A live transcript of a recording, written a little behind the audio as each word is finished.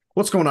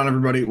What's going on,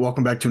 everybody?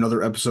 Welcome back to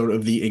another episode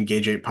of the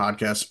Engage 8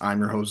 podcast. I'm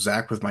your host,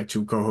 Zach, with my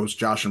two co-hosts,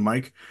 Josh and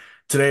Mike.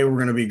 Today, we're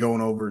going to be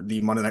going over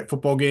the Monday Night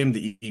Football game,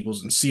 the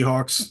Eagles and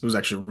Seahawks. It was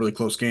actually a really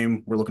close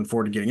game. We're looking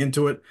forward to getting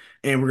into it.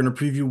 And we're going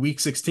to preview Week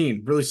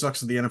 16. Really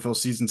sucks that the NFL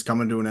season's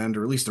coming to an end,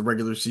 or at least the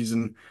regular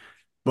season.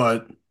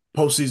 But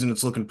postseason,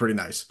 it's looking pretty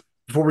nice.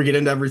 Before we get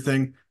into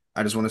everything,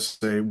 I just want to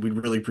say we'd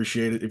really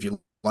appreciate it if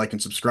you like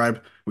and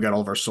subscribe. We got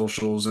all of our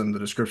socials in the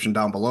description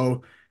down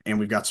below, and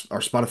we've got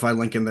our Spotify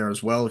link in there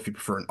as well if you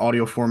prefer an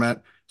audio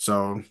format.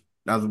 So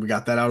now that we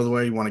got that out of the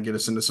way, you want to get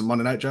us into some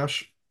Monday night,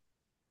 Josh?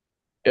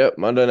 Yep,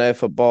 Monday Night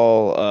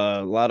Football.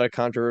 A lot of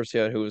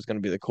controversy on who was going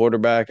to be the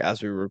quarterback.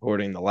 As we were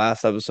recording the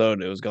last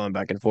episode, it was going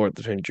back and forth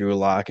between Drew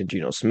Lock and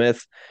Geno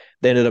Smith.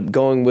 They ended up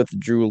going with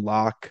Drew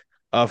Lock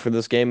for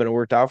this game, and it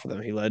worked out for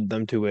them. He led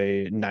them to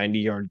a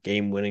 90-yard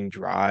game-winning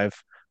drive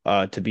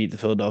to beat the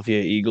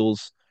Philadelphia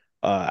Eagles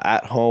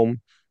at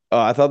home.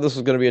 I thought this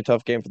was going to be a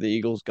tough game for the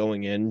Eagles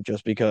going in,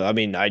 just because, I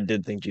mean, I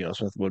did think Geno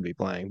Smith would be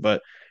playing,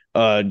 but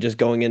just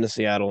going into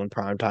Seattle in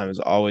prime time is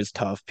always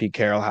tough. Pete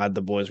Carroll had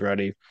the boys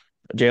ready.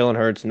 Jalen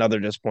Hurts, another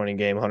disappointing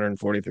game,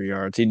 143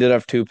 yards. He did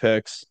have two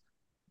picks.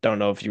 Don't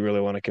know if you really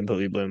want to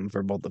completely blame him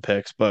for both the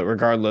picks, but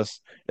regardless,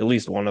 at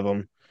least one of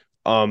them.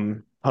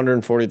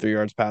 143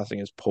 yards passing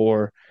is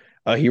poor.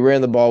 He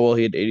ran the ball well.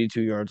 He had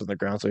 82 yards on the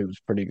ground, so he was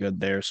pretty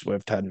good there.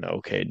 Swift had an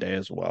okay day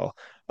as well.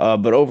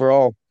 But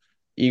overall,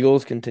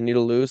 Eagles continue to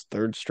lose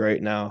third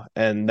straight now,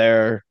 and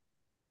they're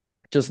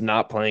just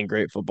not playing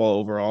great football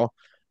overall.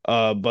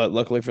 But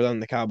luckily for them,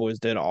 the Cowboys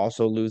did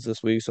also lose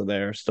this week, so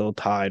they're still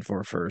tied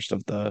for first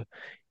of the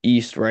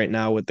East right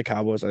now with the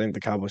Cowboys. I think the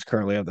Cowboys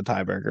currently have the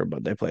tiebreaker,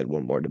 but they played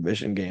one more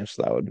division game,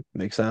 so that would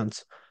make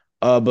sense.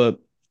 But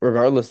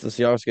regardless, the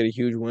Seahawks get a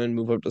huge win,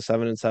 move up to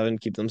 7-7,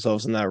 keep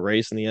themselves in that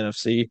race in the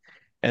NFC,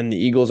 and the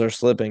Eagles are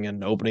slipping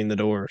and opening the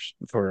doors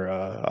for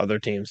other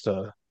teams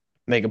to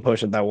make a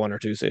push at that 1 or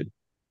 2 seed.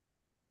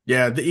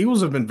 Yeah, the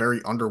Eagles have been very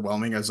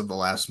underwhelming as of the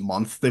last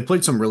month. They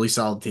played some really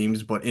solid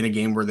teams, but in a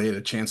game where they had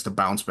a chance to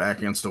bounce back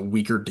against a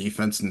weaker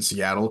defense in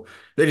Seattle,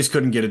 they just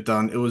couldn't get it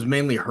done. It was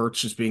mainly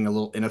Hurts just being a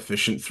little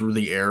inefficient through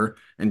the air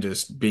and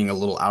just being a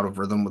little out of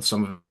rhythm with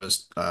some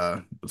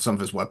of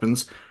his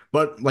weapons.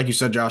 But like you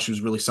said, Josh was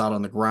really solid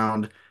on the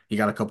ground. He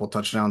got a couple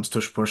touchdowns,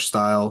 tush push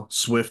style.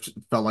 Swift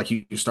felt like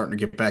he was starting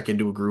to get back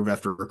into a groove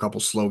after a couple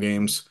slow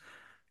games.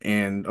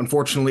 And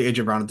unfortunately,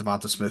 AJ Brown and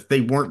Devonta Smith,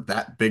 they weren't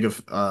that big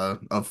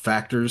of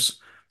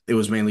factors. It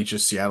was mainly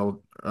just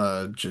Seattle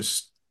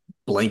just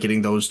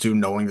blanketing those two,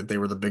 knowing that they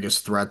were the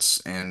biggest threats,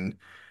 and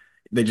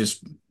they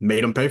just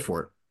made them pay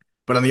for it.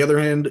 But on the other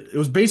hand, it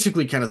was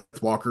basically Kenneth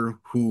Walker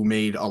who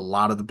made a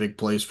lot of the big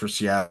plays for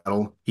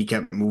Seattle. He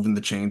kept moving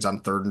the chains on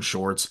third and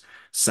shorts,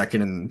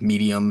 second and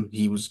medium.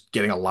 He was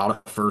getting a lot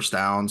of first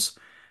downs.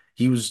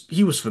 He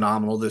was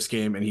phenomenal this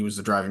game, and he was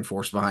the driving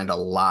force behind a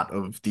lot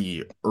of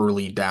the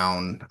early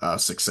down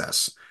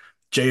success.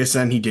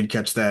 JSN, he did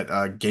catch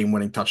that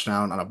game-winning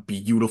touchdown on a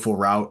beautiful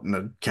route and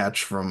a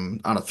catch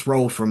from on a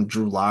throw from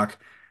Drew Lock.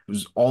 It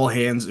was all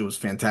hands. It was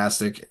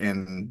fantastic.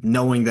 And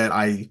knowing that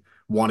I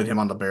wanted him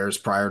on the Bears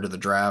prior to the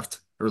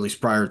draft, or at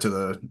least prior to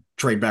the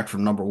trade back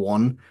from number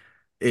one,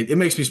 it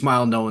makes me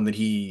smile knowing that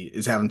he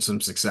is having some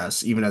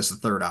success, even as the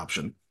third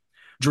option.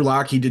 Drew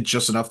Lock, he did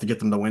just enough to get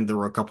them to win. There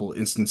were a couple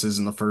instances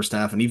in the first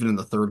half and even in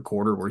the third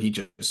quarter where he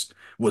just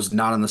was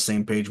not on the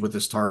same page with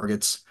his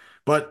targets,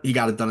 but he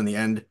got it done in the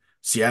end.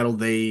 Seattle,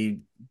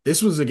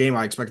 this was a game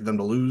I expected them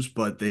to lose,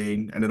 but they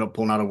ended up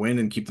pulling out a win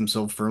and keep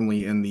themselves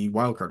firmly in the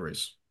wild card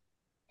race.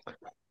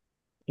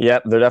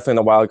 Yep, they're definitely in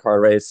the wild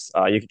card race.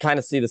 You could kind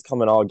of see this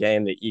coming all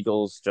game. The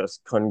Eagles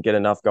just couldn't get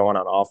enough going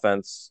on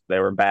offense. They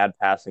were bad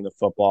passing the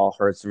football.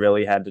 Hurts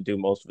really had to do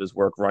most of his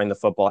work running the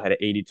football, had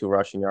 82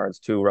 rushing yards,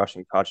 two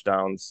rushing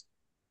touchdowns.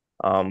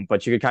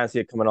 But you could kind of see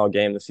it coming all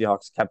game. The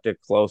Seahawks kept it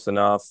close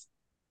enough,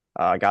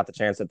 got the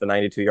chance at the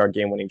 92-yard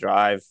game-winning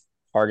drive,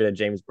 targeted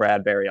James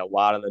Bradbury a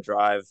lot on the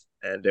drive,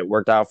 and it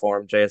worked out for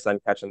him. JSN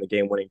catching the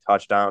game-winning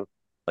touchdown.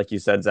 Like you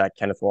said, Zach,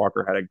 Kenneth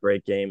Walker had a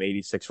great game,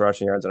 86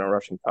 rushing yards and a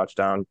rushing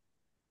touchdown.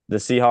 The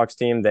Seahawks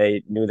team,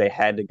 they knew they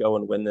had to go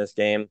and win this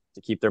game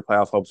to keep their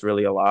playoff hopes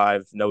really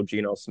alive. No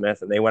Geno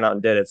Smith, and they went out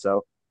and did it.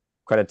 So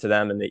credit to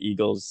them and the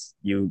Eagles.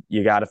 You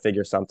got to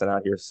figure something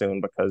out here soon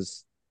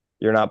because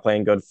you're not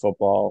playing good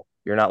football.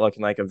 You're not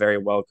looking like a very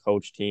well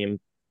coached team.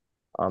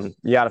 You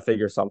got to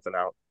figure something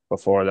out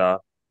before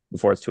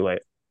it's too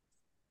late.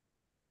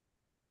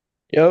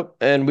 Yep,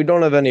 and we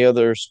don't have any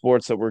other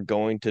sports that we're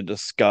going to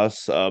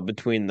discuss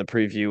between the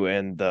preview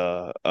and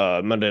the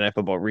Monday Night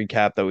Football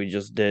recap that we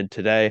just did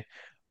today.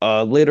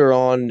 Later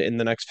on in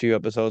the next few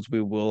episodes,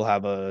 we will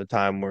have a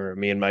time where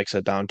me and Mike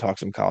sit down and talk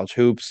some college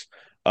hoops.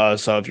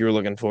 So if you're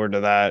looking forward to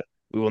that,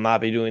 we will not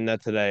be doing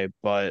that today,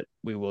 but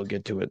we will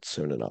get to it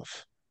soon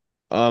enough.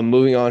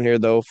 Moving on here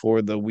though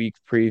for the week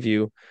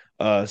preview,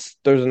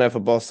 Thursday Night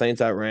Football Saints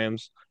at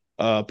Rams.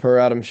 Per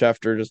Adam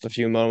Schefter just a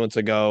few moments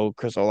ago,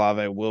 Chris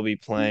Olave will be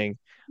playing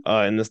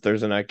in this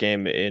Thursday night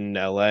game in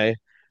LA.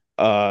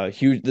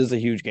 Huge. This is a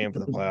huge game for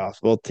the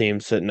playoffs. Both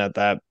teams sitting at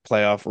that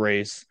playoff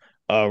race,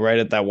 right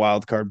at that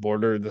wild card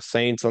border. The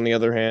Saints, on the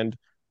other hand,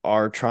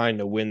 are trying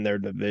to win their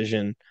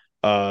division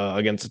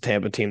against a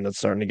Tampa team that's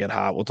starting to get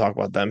hot. We'll talk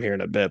about them here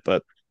in a bit,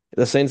 but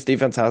the Saints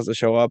defense has to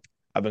show up.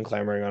 I've been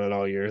clamoring on it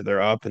all year.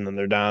 They're up and then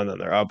they're down, then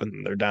they're up and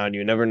then they're down.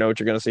 You never know what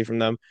you're going to see from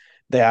them.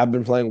 They have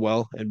been playing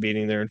well and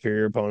beating their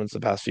inferior opponents the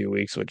past few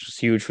weeks, which is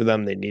huge for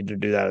them. They need to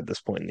do that at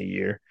this point in the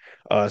year,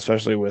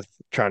 especially with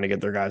trying to get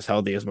their guys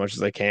healthy as much as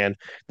they can.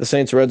 The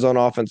Saints red zone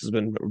offense has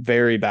been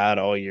very bad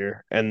all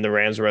year, and the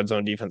Rams red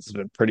zone defense has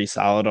been pretty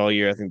solid all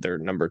year. I think they're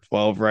number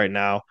 12 right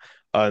now.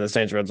 The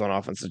Saints red zone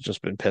offense has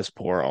just been piss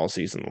poor all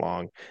season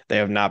long. They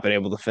have not been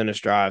able to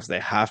finish drives. They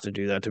have to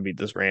do that to beat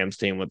this Rams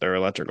team with their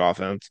electric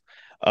offense.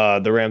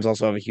 The Rams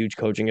also have a huge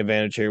coaching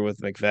advantage here with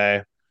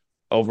McVay.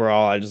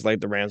 Overall, I just like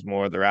the Rams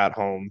more. They're at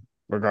home,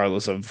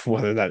 regardless of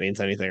whether that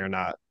means anything or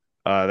not.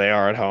 They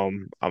are at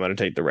home. I'm going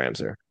to take the Rams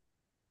here.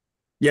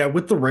 Yeah,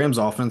 with the Rams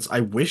offense,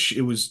 I wish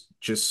it was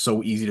just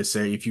so easy to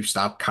say if you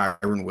stop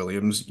Kyron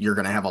Williams, you're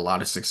going to have a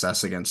lot of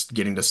success against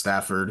getting to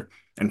Stafford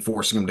and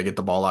forcing him to get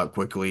the ball out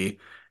quickly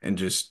and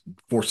just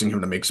forcing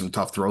him to make some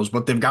tough throws.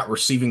 But they've got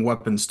receiving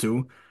weapons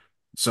too.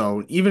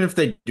 So even if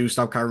they do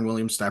stop Kyron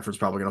Williams, Stafford's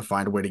probably going to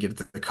find a way to get it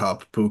to the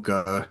cup.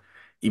 Puka,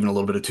 even a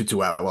little bit of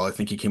Tutu Atwell. I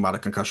think he came out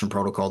of concussion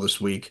protocol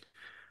this week.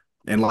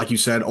 And like you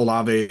said,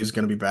 Olave is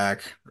going to be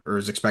back or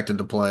is expected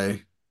to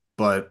play,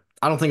 but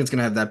I don't think it's going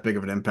to have that big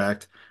of an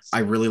impact. I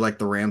really like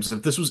the Rams.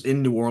 If this was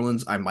in New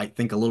Orleans, I might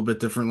think a little bit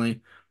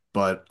differently,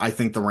 but I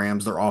think the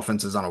Rams, their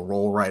offense is on a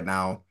roll right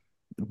now.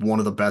 One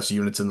of the best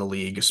units in the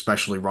league,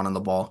 especially running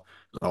the ball.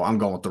 So I'm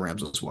going with the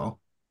Rams as well.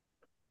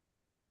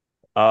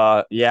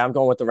 Yeah, I'm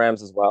going with the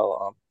Rams as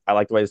well. I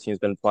like the way this team's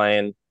been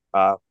playing.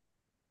 Uh,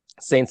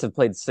 Saints have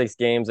played 6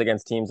 games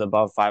against teams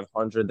above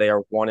 500. They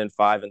are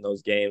 1-5 in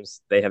those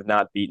games. They have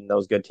not beaten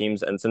those good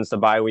teams. And since the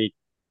bye week,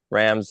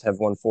 Rams have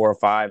won 4 or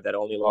 5. That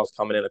only loss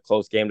coming in a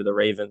close game to the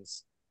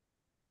Ravens.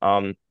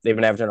 They've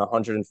been averaging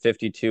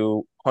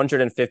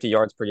 150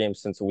 yards per game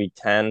since week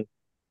 10.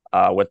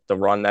 With the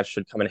run, that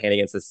should come in handy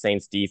against the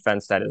Saints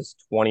defense that is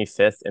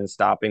 25th in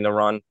stopping the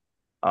run,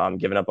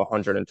 giving up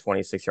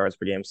 126 yards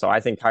per game. So I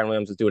think Kyron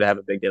Williams is due to have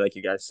a big day, like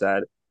you guys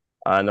said.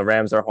 And the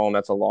Rams are home.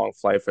 That's a long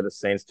flight for the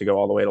Saints to go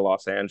all the way to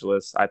Los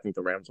Angeles. I think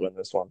the Rams win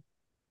this one.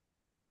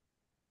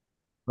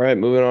 All right,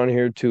 moving on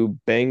here to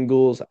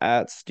Bengals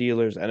at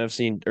Steelers,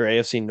 NFC or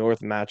AFC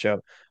North matchup.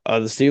 The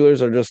Steelers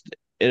are just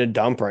in a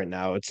dump right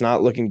now. It's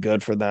not looking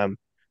good for them.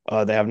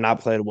 They have not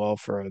played well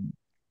for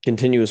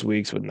continuous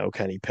weeks with no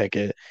Kenny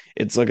Pickett.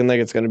 It's looking like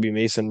it's going to be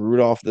Mason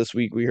Rudolph this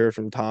week. We heard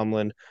from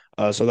Tomlin,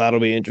 so that'll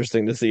be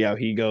interesting to see how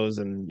he goes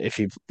and if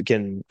he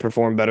can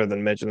perform better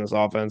than Mitch in this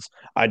offense.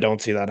 I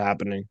don't see that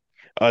happening.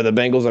 The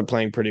Bengals are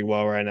playing pretty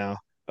well right now,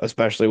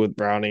 especially with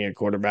Browning at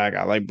quarterback.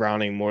 I like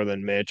Browning more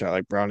than Mitch. I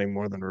like Browning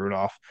more than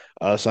Rudolph.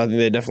 So I think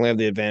they definitely have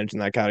the advantage in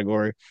that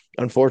category.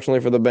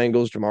 Unfortunately for the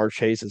Bengals, Jamar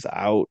Chase is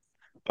out.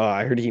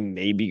 I heard he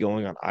may be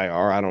going on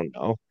IR. I don't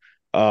know.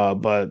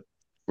 But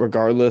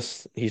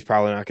regardless, he's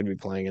probably not going to be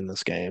playing in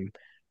this game,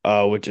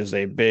 which is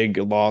a big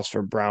loss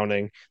for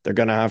Browning. They're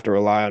going to have to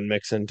rely on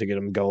Mixon to get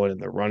him going in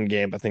the run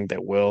game. I think they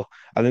will.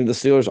 I think the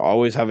Steelers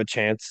always have a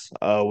chance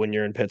when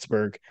you're in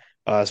Pittsburgh,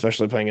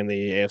 especially playing in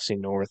the AFC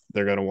North.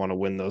 They're going to want to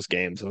win those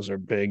games. Those are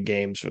big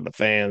games for the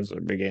fans, they're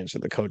big games for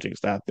the coaching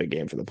staff, big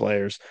game for the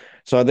players.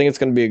 So I think it's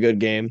going to be a good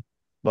game,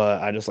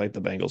 but I just like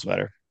the Bengals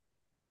better.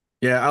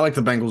 Yeah, I like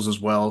the Bengals as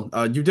well.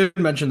 You did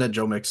mention that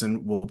Joe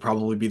Mixon will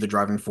probably be the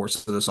driving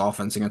force of this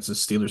offense against the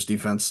Steelers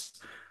defense.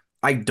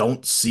 I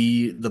don't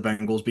see the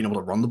Bengals being able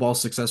to run the ball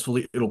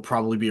successfully. It'll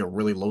probably be a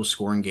really low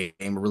scoring game,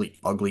 a really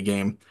ugly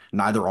game.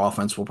 Neither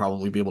offense will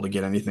probably be able to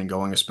get anything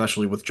going,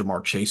 especially with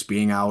Jamar Chase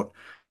being out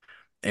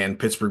and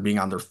Pittsburgh being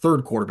on their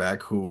third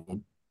quarterback,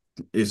 who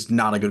is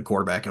not a good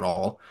quarterback at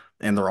all.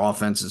 And their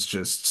offense is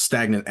just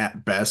stagnant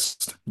at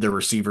best. Their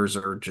receivers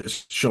are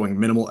just showing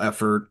minimal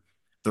effort.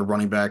 Their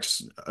running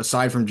backs,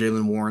 aside from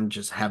Jalen Warren,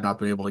 just have not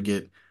been able to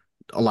get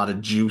a lot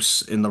of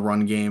juice in the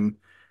run game.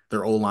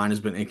 Their O line has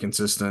been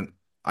inconsistent.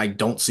 I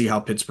don't see how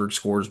Pittsburgh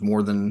scores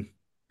more than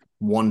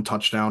one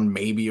touchdown,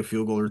 maybe a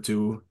field goal or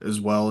two as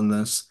well in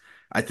this.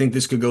 I think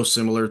this could go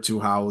similar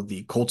to how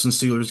the Colts and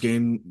Steelers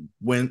game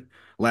went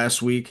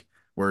last week,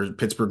 where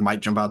Pittsburgh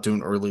might jump out to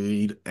an early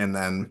lead and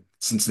then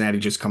Cincinnati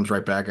just comes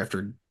right back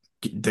after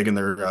digging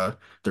their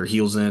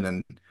heels in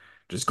and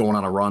just going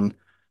on a run.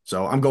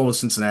 So I'm going with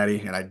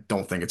Cincinnati, and I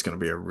don't think it's going to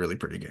be a really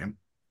pretty game.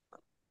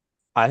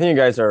 I think you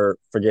guys are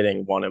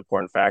forgetting one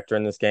important factor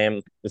in this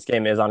game. This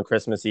game is on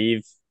Christmas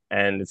Eve,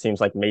 and it seems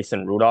like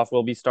Mason Rudolph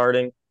will be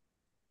starting.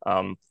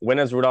 When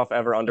has Rudolph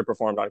ever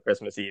underperformed on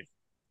Christmas Eve?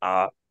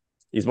 Uh,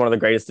 he's one of the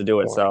greatest to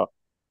do it. So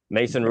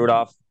Mason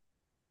Rudolph,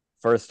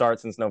 first start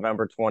since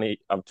November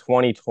 20 of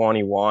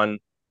 2021.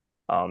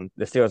 The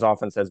Steelers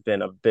offense has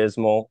been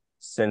abysmal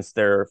since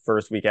their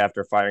first week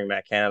after firing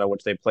Matt Canada,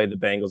 which they played the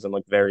Bengals and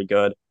looked very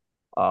good.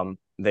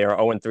 They are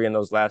 0-3 in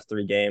those last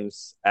 3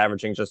 games,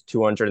 averaging just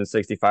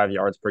 265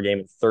 yards per game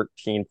and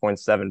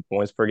 13.7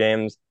 points per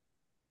game.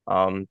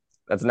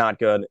 That's not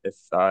good. If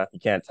you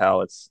can't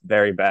tell, it's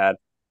very bad.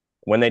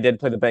 When they did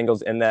play the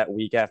Bengals in that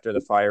week after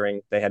the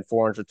firing, they had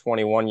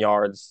 421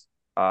 yards.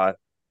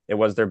 It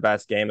was their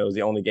best game. It was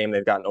the only game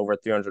they've gotten over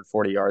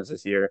 340 yards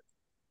this year.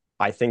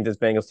 I think this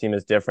Bengals team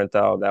is different,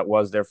 though. That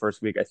was their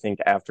first week, I think,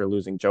 after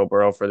losing Joe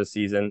Burrow for the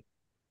season.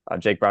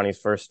 Jake Browning's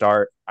first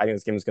start. I think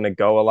this game is going to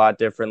go a lot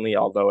differently,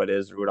 although it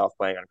is Rudolph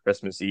playing on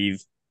Christmas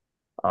Eve.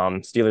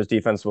 Steelers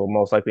defense will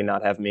most likely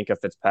not have Minka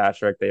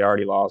Fitzpatrick. They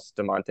already lost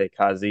Demonte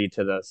Kazi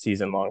to the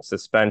season-long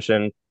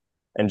suspension.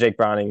 And Jake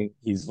Browning,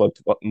 he's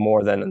looked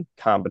more than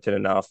competent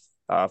enough.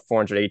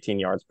 418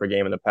 yards per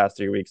game in the past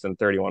 3 weeks and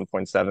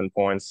 31.7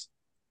 points.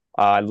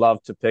 I'd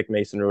love to pick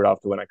Mason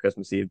Rudolph to win on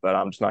Christmas Eve, but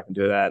I'm just not going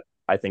to do that.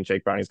 I think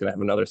Jake Browning's going to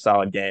have another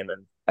solid game,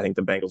 and I think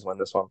the Bengals win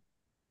this one.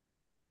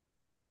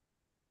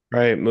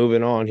 Right,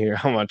 moving on here.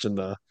 How much of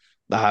the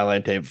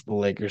highlight tape of the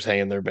Lakers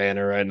hanging their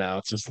banner right now?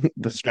 It's just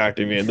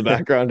distracting me in the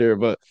background here.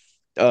 But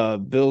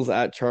Bills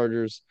at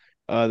Chargers.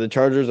 The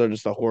Chargers are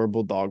just a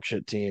horrible dog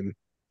shit team.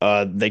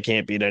 They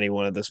can't beat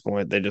anyone at this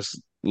point. They just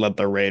let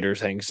the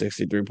Raiders hang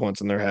 63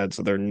 points in their head,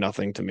 so they're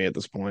nothing to me at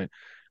this point.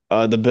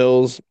 The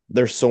Bills,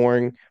 they're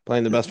soaring,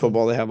 playing the best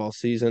football they have all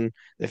season.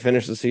 They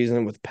finished the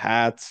season with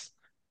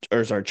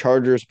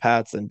Chargers,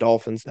 Pats, and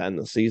Dolphins to end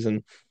the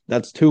season.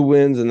 That's 2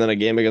 wins and then a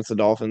game against the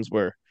Dolphins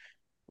where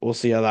we'll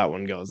see how that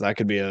one goes. That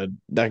could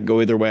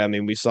go either way. I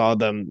mean, we saw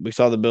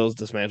the Bills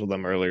dismantle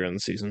them earlier in the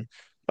season,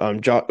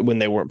 when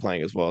they weren't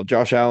playing as well.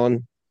 Josh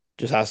Allen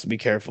just has to be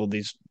careful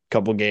these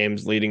couple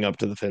games leading up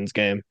to the Finns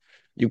game.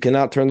 You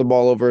cannot turn the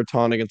ball over a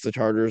ton against the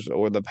Chargers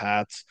or the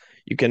Pats.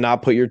 You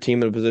cannot put your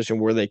team in a position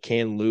where they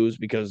can lose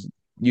because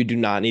you do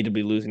not need to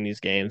be losing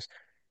these games.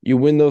 You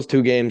win those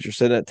 2 games, you're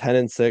sitting at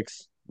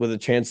 10-6 with a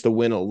chance to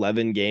win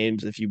 11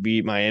 games if you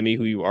beat Miami,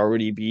 who you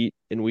already beat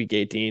in Week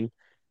 18.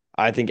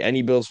 I think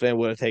any Bills fan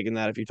would have taken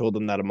that if you told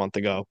them that a month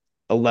ago.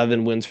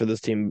 11 wins for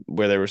this team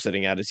where they were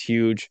sitting at is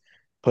huge,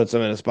 puts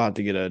them in a spot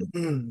to get a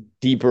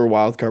deeper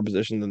wild card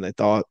position than they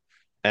thought.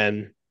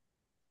 And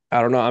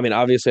I don't know. I mean,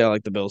 obviously, I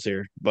like the Bills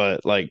here,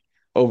 but like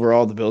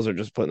overall, the Bills are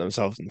just putting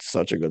themselves in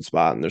such a good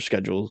spot in their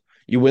schedule.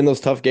 You win those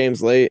tough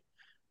games late,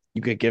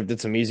 you get gifted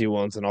some easy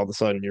ones, and all of a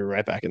sudden you're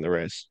right back in the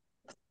race.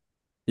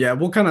 Yeah, I'm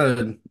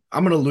going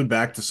to allude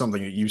back to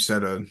something that you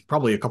said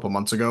probably a couple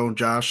months ago,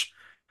 Josh.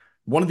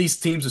 One of these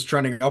teams is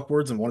trending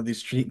upwards and one of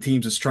these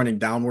teams is trending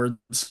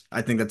downwards.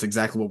 I think that's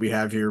exactly what we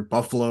have here.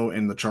 Buffalo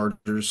and the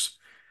Chargers.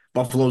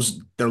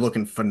 They're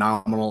looking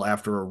phenomenal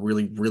after a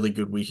really, really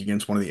good week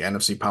against one of the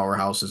NFC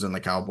powerhouses and the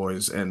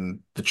Cowboys. And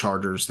the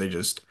Chargers,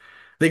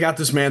 they got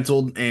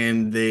dismantled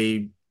and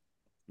they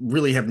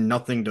really have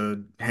nothing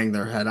to hang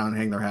their hat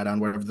on,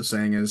 whatever the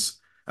saying is,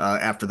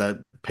 after that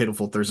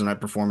pitiful Thursday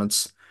night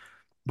performance.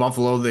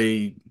 Buffalo,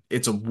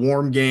 it's a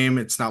warm game.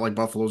 It's not like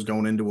Buffalo's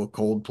going into a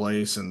cold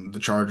place, and the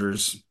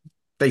Chargers,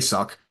 they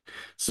suck.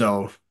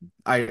 So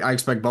I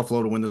expect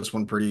Buffalo to win this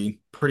one pretty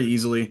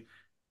easily.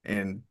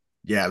 And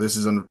yeah, this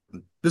is an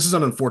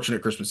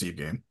unfortunate Christmas Eve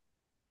game.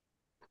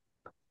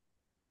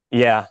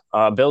 Yeah,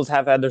 Bills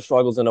have had their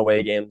struggles in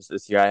away games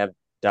this year. I have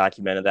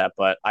documented that,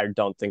 but I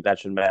don't think that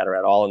should matter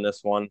at all in this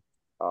one.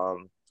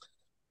 Um,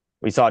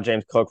 we saw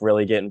James Cook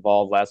really get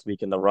involved last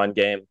week in the run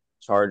game.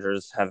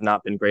 Chargers have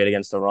not been great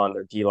against the run.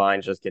 Their D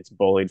line just gets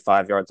bullied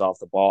 5 yards off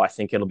the ball. I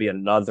think it'll be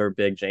another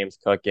big James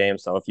Cook game.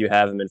 So if you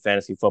have him in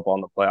fantasy football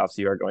in the playoffs,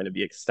 you are going to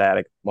be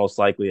ecstatic, most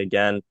likely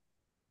again.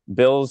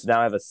 Bills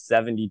now have a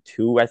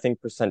 72, I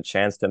think, percent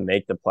chance to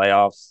make the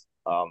playoffs.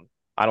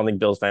 I don't think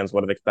Bills fans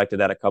would have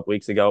expected that a couple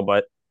weeks ago,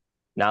 but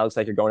now it looks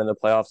like you're going into the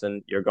playoffs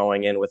and you're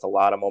going in with a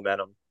lot of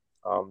momentum.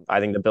 I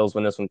think the Bills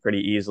win this one pretty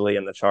easily,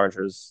 and the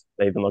Chargers,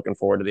 they've been looking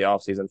forward to the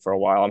offseason for a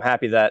while. I'm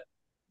happy that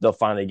they'll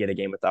finally get a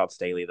game without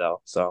Staley,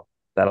 though. So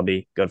that'll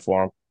be good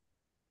for them.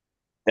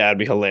 Yeah, it'd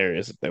be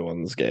hilarious if they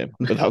won this game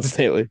without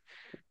Staley.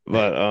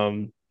 But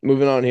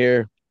moving on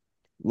here,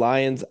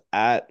 Lions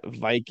at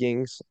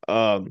Vikings.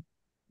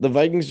 The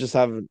Vikings just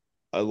have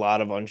a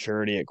lot of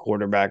uncertainty at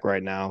quarterback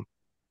right now.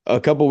 A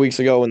couple weeks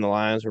ago, when the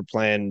Lions were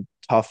playing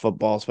tough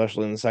football,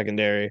 especially in the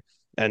secondary,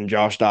 and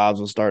Josh Dobbs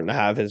was starting to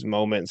have his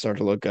moment and start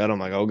to look good, I'm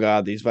like, oh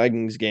God, these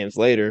Vikings games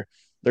later,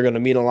 they're going to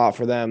mean a lot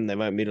for them. They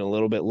might mean a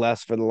little bit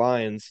less for the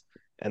Lions,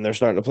 and they're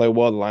starting to play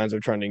well. The Lions are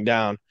trending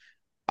down.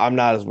 I'm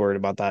not as worried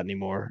about that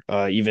anymore,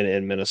 even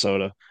in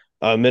Minnesota.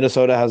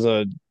 Minnesota has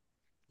a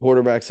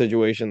quarterback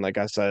situation, like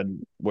I said,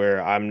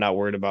 where I'm not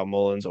worried about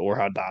Mullins or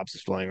how Dobbs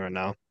is playing right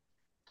now.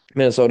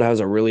 Minnesota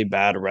has a really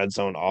bad red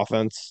zone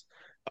offense.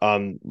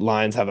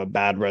 Lions have a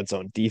bad red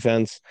zone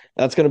defense.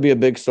 That's going to be a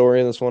big story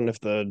in this one.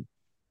 If the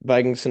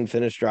Vikings can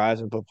finish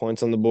drives and put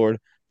points on the board,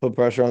 put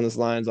pressure on this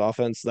Lions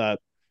offense, I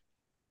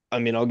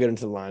mean, I'll get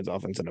into the Lions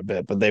offense in a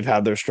bit, but they've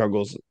had their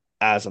struggles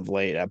as of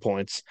late at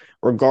points.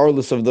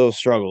 Regardless of those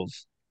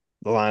struggles,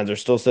 the Lions are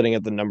still sitting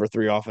at the number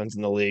 3 offense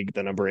in the league,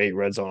 the number 8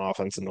 red zone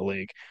offense in the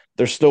league.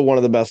 They're still one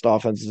of the best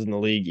offenses in the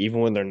league, even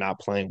when they're not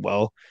playing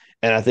well.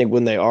 And I think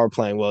when they are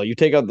playing well, you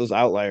take out those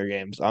outlier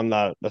games. I'm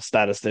not a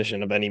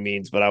statistician of any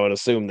means, but I would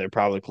assume they're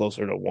probably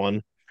closer to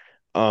one.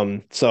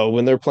 So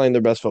when they're playing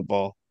their best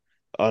football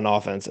on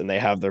offense and they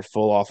have their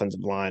full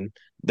offensive line,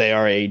 they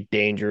are a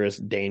dangerous,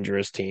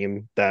 dangerous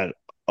team that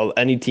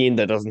any team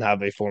that doesn't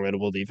have a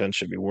formidable defense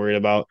should be worried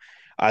about.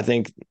 I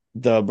think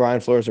the Brian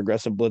Flores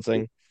aggressive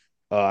blitzing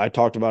I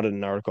talked about it in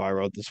an article I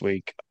wrote this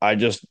week. I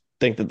just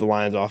think that the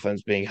Lions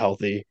offense being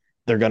healthy,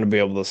 they're going to be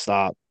able to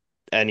stop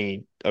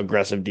any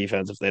aggressive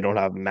defense if they don't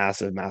have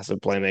massive, massive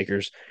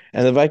playmakers.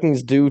 And the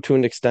Vikings do to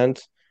an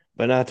extent,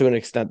 but not to an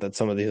extent that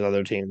some of these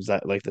other teams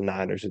that like the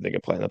Niners who they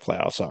could play in the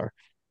playoffs are.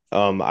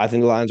 I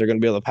think the Lions are going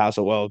to be able to pass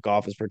it well.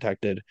 Goff is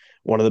protected.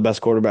 One of the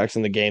best quarterbacks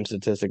in the game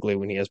statistically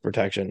when he has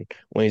protection.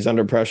 When he's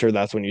under pressure,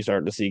 that's when you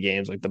start to see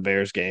games like the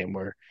Bears game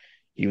where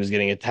he was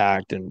getting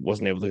attacked and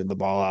wasn't able to get the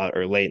ball out,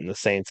 or late in the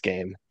Saints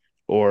game,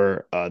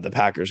 or the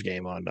Packers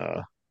game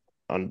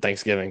on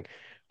Thanksgiving,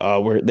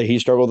 he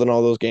struggled in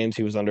all those games.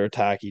 He was under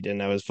attack. He didn't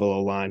have his full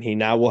O line. He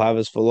now will have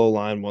his full O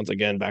line once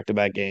again, back to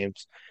back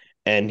games,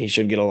 and he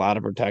should get a lot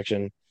of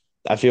protection.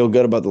 I feel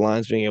good about the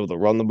Lions being able to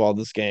run the ball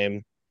this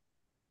game.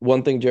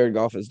 One thing Jared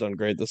Goff has done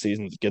great this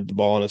season is get the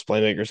ball in his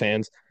playmakers'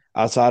 hands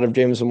outside of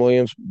Jameson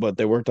Williams, but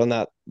they worked on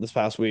that this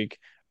past week.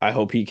 I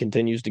hope he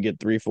continues to get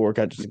 3, 4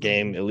 catches a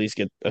game, at least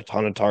get a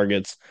ton of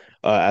targets,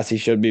 as he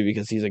should be,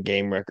 because he's a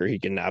game wrecker. He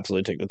can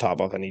absolutely take the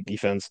top off any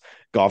defense.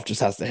 Goff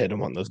just has to hit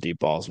him on those deep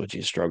balls, which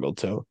he's struggled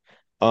to.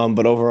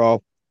 But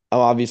overall, I'm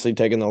obviously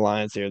taking the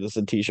Lions here. This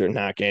is a t-shirt and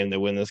hat game. They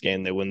win this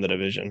game, they win the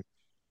division.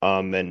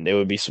 And it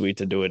would be sweet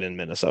to do it in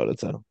Minnesota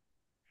too.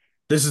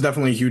 This is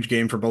definitely a huge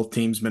game for both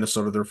teams.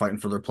 Minnesota, they're fighting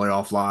for their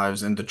playoff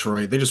lives, and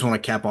Detroit, they just want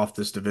to cap off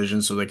this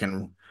division so they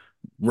can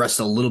rest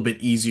a little bit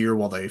easier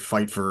while they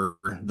fight for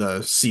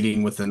the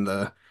seating within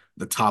the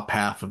top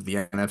half of the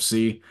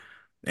NFC.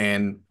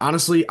 And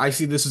honestly, I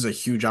see this as a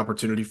huge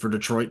opportunity for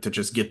Detroit to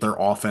just get their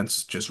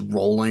offense just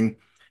rolling.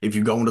 If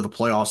you go into the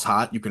playoffs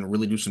hot, you can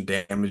really do some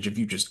damage if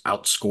you just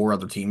outscore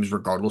other teams,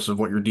 regardless of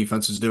what your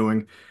defense is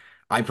doing.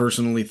 I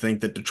personally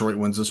think that Detroit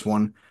wins this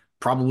one,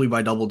 probably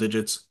by double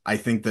digits. I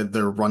think that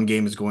their run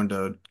game is going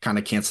to kind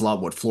of cancel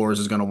out what Flores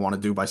is going to want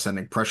to do by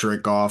sending pressure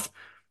at Goff.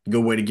 A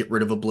good way to get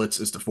rid of a blitz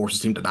is to force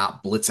his team to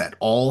not blitz at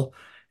all,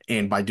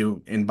 and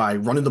by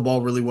running the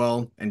ball really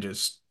well and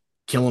just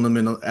killing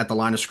them at the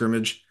line of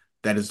scrimmage.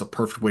 That is the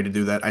perfect way to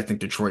do that. I think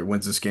Detroit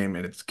wins this game,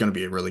 and it's going to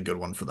be a really good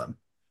one for them.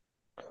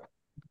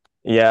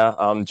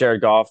 Yeah,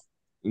 Jared Goff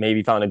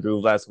maybe found a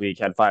groove last week,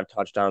 had 5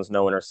 touchdowns,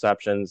 no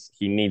interceptions.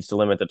 He needs to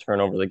limit the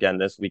turnovers again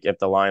this week if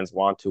the Lions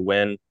want to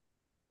win.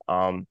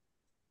 Um,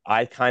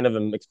 I kind of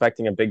am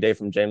expecting a big day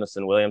from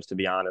Jameson Williams, to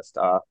be honest.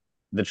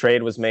 The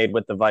trade was made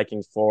with the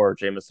Vikings for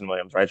Jameson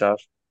Williams, right, Josh?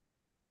 It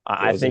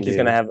I was think he's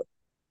indeed. gonna have.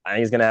 I think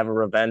he's gonna have a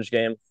revenge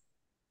game.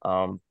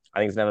 I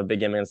think he's gonna have a big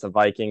game against the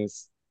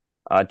Vikings.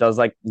 It does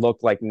look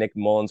like Nick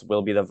Mullins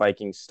will be the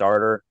Vikings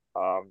starter.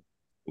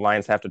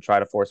 Lions have to try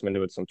to force him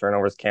into some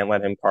turnovers. Can't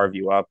let him carve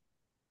you up.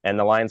 And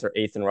the Lions are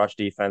eighth in rush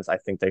defense. I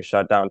think they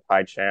shut down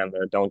Ty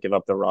Chandler. Don't give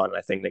up the run.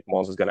 I think Nick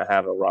Mullins is going to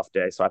have a rough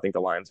day. So I think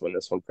the Lions win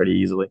this one pretty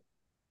easily.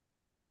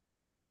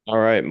 All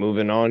right,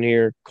 moving on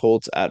here.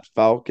 Colts at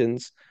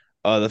Falcons.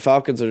 The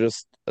Falcons are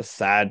just a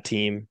sad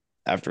team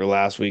after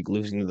last week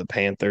losing to the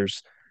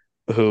Panthers,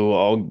 who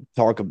I'll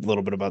talk a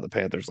little bit about the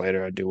Panthers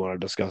later. I do want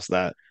to discuss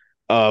that.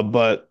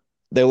 But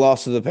they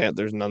lost to the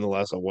Panthers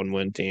nonetheless, a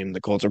one-win team.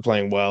 The Colts are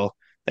playing well.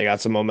 They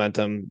got some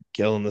momentum,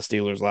 killing the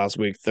Steelers last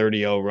week,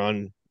 30-0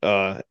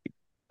 run.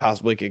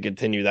 Possibly could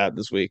continue that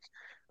this week.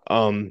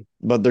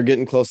 But they're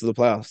getting close to the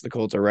playoffs. The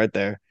Colts are right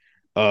there.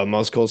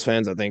 Most Colts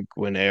fans, I think,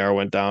 when AR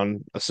went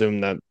down,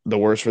 assumed that the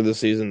worst for the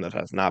season. That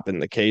has not been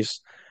the case.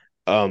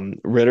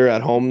 Ritter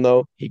at home,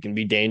 though, he can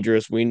be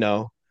dangerous. We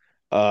know.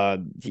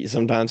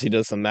 Sometimes he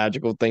does some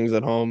magical things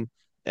at home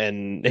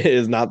and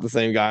is not the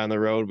same guy on the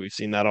road. We've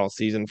seen that all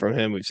season from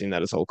him. We've seen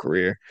that his whole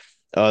career.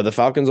 The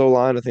Falcons O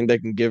line, I think they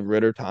can give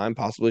Ritter time,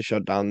 possibly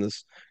shut down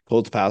this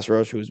Colts pass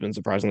rush, who's been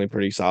surprisingly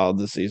pretty solid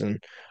this season.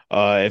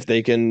 If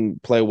they can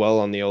play well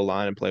on the O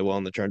line and play well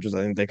in the trenches,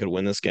 I think they could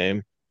win this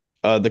game.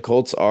 The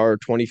Colts are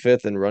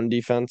 25th in run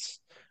defense.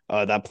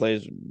 That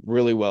plays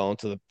really well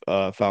into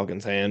the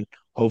Falcons' hand.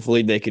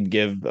 Hopefully, they could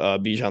give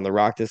Bijan the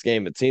rock this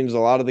game. It seems a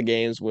lot of the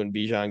games when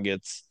Bijan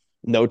gets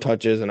no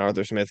touches and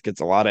Arthur Smith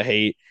gets a lot of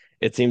hate,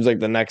 it seems like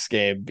the next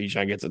game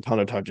Bijan gets a ton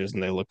of touches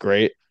and they look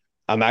great.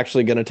 I'm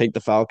actually going to take the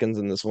Falcons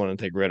in this one and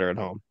take Ritter at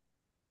home.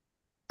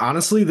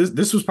 Honestly,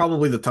 this was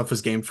probably the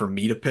toughest game for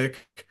me to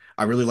pick.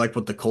 I really like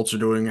what the Colts are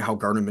doing, how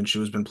Gardner Minshew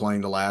has been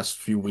playing the last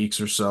few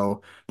weeks or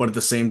so. But at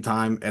the same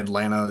time,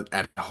 Atlanta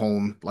at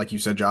home, like you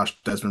said, Josh,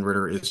 Desmond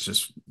Ritter is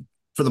just,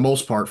 for the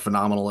most part,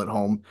 phenomenal at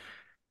home.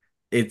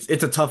 It's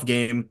a tough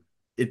game.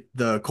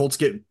 The Colts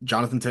get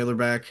Jonathan Taylor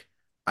back.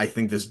 I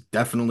think this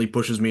definitely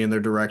pushes me in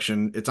their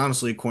direction. It's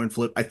honestly a coin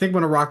flip. I think I'm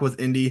gonna rock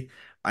with Indy.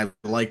 I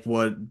like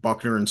what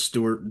Buckner and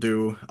Stewart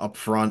do up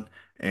front,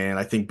 and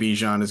I think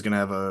Bijan is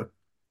gonna have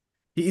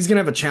he's gonna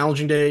have a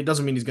challenging day.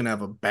 Doesn't mean he's gonna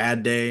have a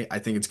bad day. I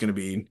think it's gonna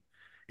be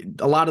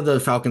a lot of the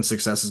Falcons'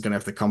 success is gonna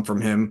have to come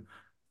from him.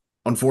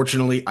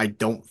 Unfortunately, I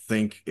don't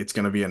think it's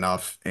gonna be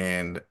enough,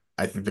 and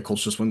I think the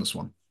Colts just win this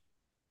one.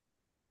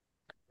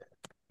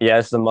 Yeah,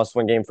 it's a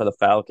must-win game for the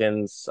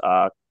Falcons.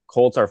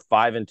 Colts are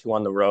 5-2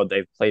 on the road.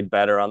 They've played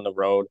better on the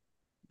road.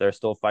 They're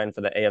still fighting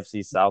for the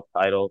AFC South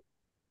title.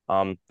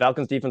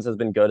 Falcons defense has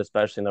been good,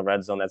 especially in the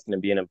red zone. That's going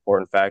to be an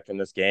important factor in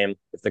this game.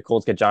 If the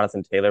Colts get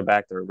Jonathan Taylor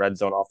back, their red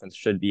zone offense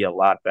should be a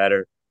lot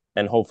better.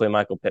 and hopefully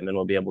Michael Pittman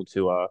will be able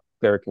to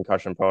clear a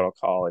concussion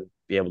protocol and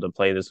be able to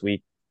play this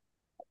week.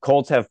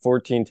 Colts have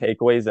 14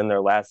 takeaways in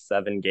their last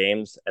 7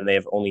 games, and they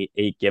have only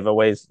 8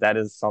 giveaways. That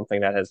is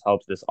something that has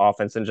helped this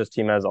offense and just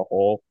team as a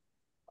whole.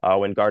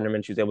 When Gardner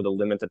Minshew is able to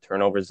limit the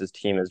turnovers, his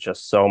team is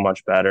just so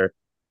much better.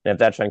 And if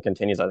that trend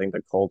continues, I think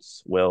the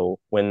Colts will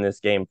win this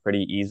game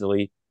pretty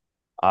easily.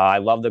 I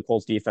love the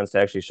Colts defense to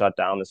actually shut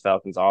down this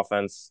Falcons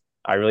offense.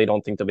 I really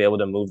don't think they'll be able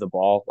to move the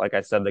ball. Like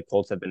I said, the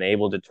Colts have been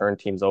able to turn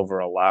teams over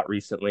a lot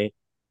recently.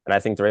 And I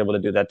think they're able to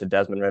do that to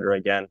Desmond Ritter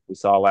again. We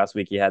saw last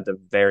week he had the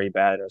very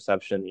bad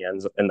interception in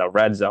in the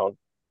red zone.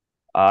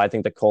 I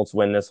think the Colts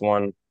win this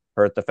one,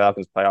 hurt the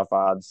Falcons' playoff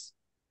odds.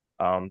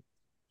 Um,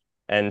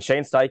 and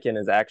Shane Steichen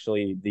is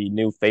actually the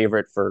new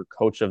favorite for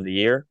Coach of the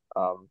Year.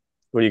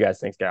 Who do you guys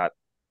think, Scott?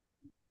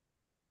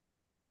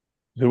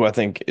 Who I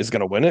think is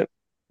going to win it?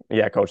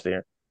 Yeah, Coach of the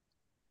Year.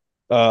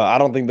 I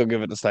don't think they'll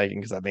give it to Steichen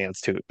because I think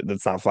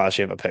that's not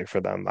flashy of a pick for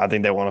them. I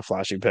think they want a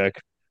flashy pick.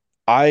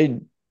 I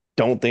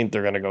don't think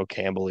they're gonna go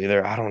Campbell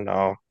either. I don't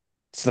know.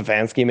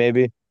 Stefanski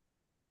maybe.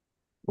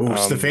 Oh, Um,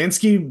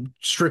 Stefanski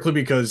strictly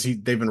because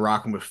they've been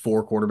rocking with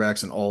four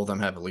quarterbacks and all of them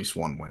have at least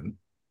one win.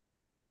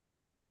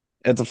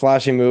 it's a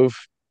flashy move.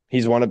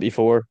 He's won it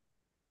before.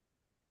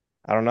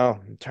 I don't know.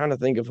 I'm trying to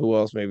think of who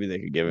else maybe they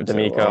could give it to.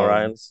 D'Amico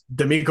Ryans.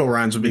 D'Amico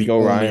Ryans would be the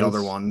Miko only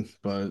other Ryans, one,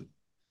 but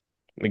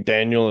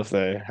McDaniel if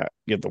they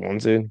get the 1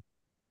 seed.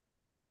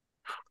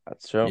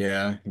 That's true.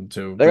 yeah,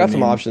 too. They But I got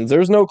some mean, options.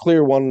 There's no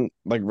clear one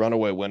like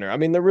runaway winner. I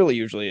mean, there really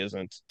usually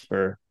isn't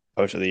for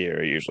Coach of the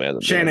Year. It usually ends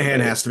up being a Shanahan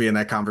debate. has to be in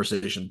that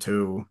conversation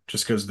too,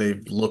 just because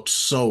they've looked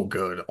so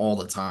good all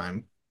the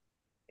time.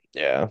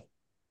 Yeah,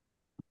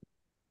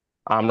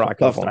 I'm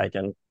rocking tough with one.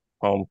 Steichen.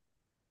 Home.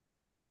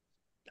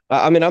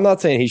 I mean, I'm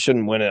not saying he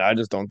shouldn't win it. I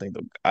just don't think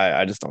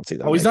I just don't see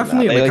them Oh, he's making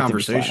definitely that. in They the like to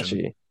be conversation.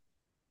 flashy.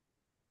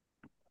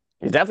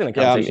 He's definitely in the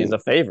Yeah, I conversation. He's mean, a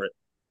favorite.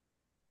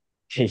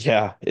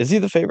 yeah. Is he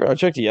the favorite? I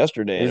checked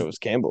yesterday and it He's was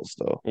Campbell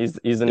still.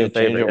 he's the Did new it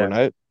change favorite. Yeah,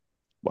 overnight?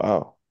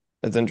 Wow.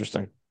 That's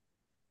interesting.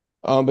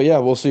 But yeah,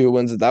 we'll see who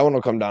wins it. That one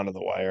will come down to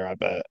the wire, I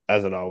bet,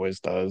 as it always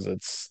does.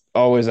 It's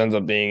always ends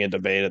up being a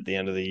debate at the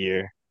end of the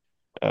year.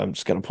 I'm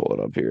just gonna pull it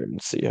up here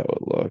and see how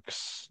it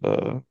looks.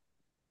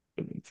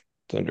 It's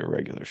under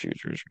regular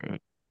futures,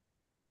 right?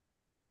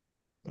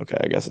 Okay,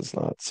 I guess it's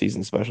not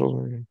season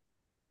specials.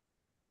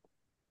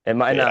 it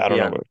might Okay, yeah, not I don't be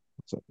know on what.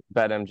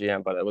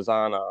 BetMGM, but it was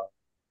on. I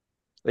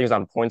think it was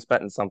on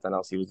PointsBet and something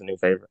else. He was the new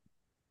favorite.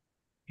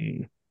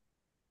 Hmm.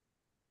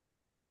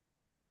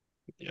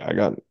 Yeah, I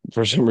got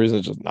for some reason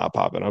it's just not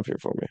popping up here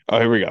for me. Oh,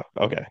 here we go.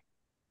 Okay,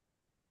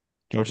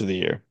 coach of the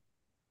year.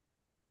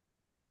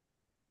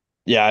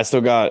 Yeah, I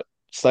still got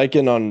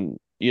Steichen on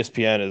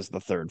ESPN is the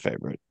third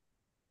favorite.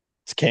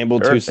 It's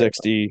Campbell Third favorite.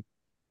 260,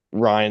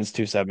 Ryan's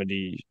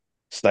 270,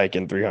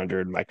 Steichen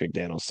 300, Mike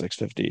McDaniel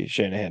 650,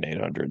 Shanahan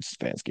 800,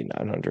 Stefanski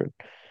 900.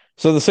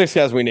 So the six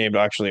guys we named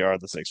actually are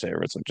the six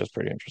favorites, which is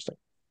pretty interesting.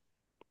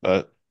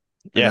 But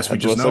I yeah, guess we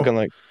that's what just it's looking know.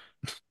 like.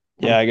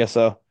 Yeah, I guess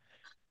so.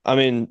 I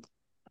mean,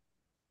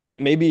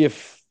 maybe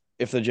if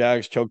the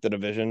Jags choke the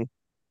division,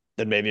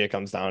 then maybe it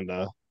comes down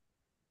to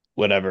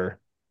whatever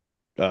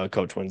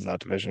coach wins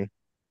that division.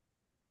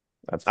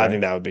 That's I fair.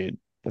 think that would be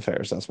the fair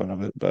assessment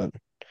of it. But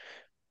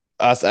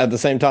us at the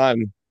same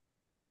time,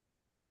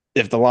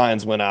 if the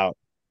Lions win out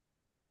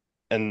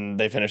and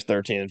they finish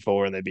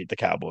 13-4 and they beat the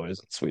Cowboys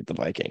and sweep the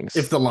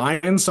If Vikings. the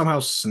Lions somehow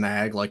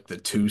snag like the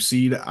two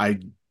seed, I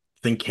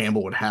think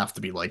Campbell would have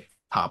to be like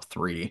top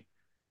three.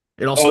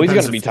 It also Oh, he's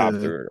depends gonna be if top the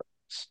three.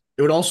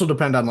 it would also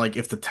depend on like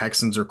if the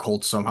Texans or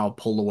Colts somehow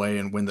pull away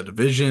and win the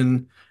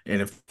division,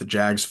 and if the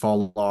Jags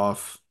fall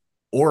off,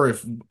 or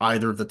if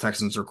either of the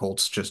Texans or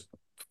Colts just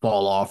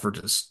fall off or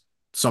just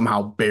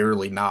somehow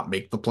barely not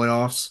make the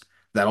playoffs.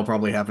 That'll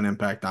probably have an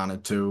impact on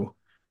it too.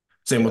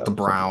 Same with Yeah, the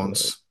something like that.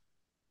 Browns.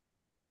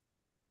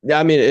 Yeah,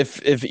 I mean,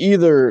 if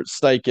either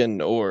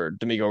Steichen or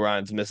D'Amico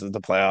Ryans misses the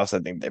playoffs,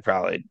 I think they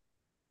probably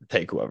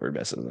take whoever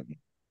misses and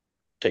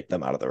take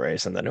them out of the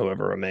race, and then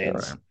whoever All remains,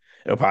 right.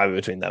 it'll probably be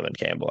between them and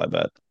Campbell, I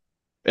bet.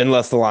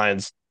 Unless the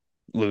Lions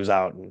lose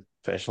out and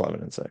finish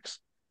 11-6.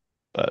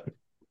 But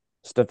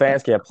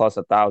Stefanski at plus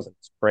 1,000.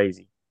 It's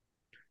crazy.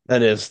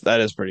 that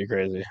is pretty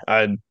crazy.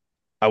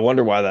 I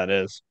wonder why that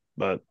is,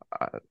 but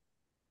Uh,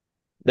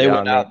 they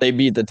went Beyond out, me. they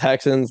beat the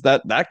Texans.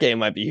 That game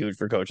might be huge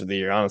for Coach of the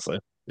Year, honestly.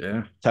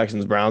 Yeah.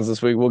 Texans Browns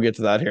this week. We'll get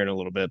to that here in a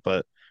little bit,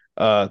 but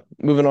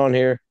moving on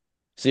here,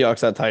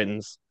 Seahawks at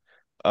Titans.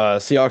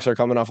 Seahawks are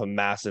coming off a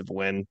massive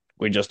win.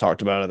 We just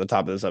talked about it at the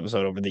top of this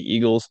episode over the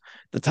Eagles.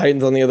 The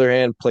Titans, on the other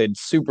hand, played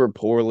super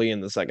poorly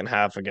in the second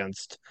half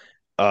against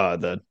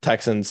the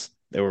Texans.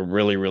 They were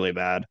really, really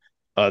bad.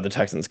 The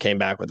Texans came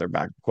back with their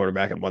back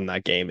quarterback and won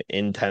that game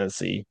in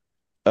Tennessee.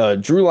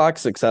 Drew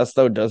Lock's success,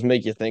 though, does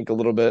make you think a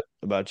little bit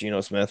about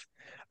Geno Smith.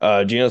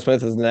 Geno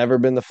Smith has never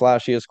been the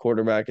flashiest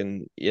quarterback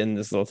in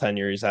this little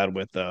tenure he's had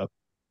with the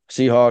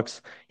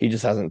Seahawks. He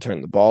just hasn't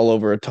turned the ball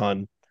over a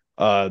ton.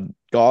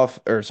 Goff,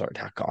 or sorry,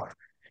 not Goff.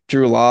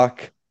 Drew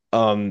Lock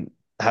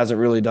hasn't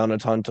really done a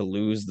ton to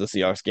lose the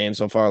Seahawks game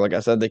so far. Like I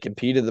said, they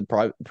competed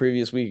the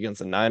previous week against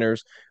the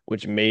Niners,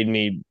 which made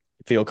me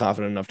feel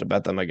confident enough to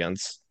bet them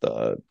against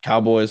the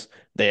Cowboys.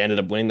 They ended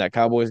up winning that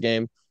Cowboys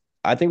game.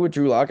 I think with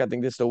Drew Lock, I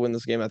think they still win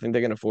this game. I think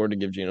they can afford to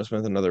give Geno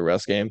Smith another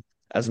rest game.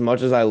 As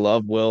much as I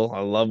love Will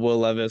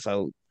Levis.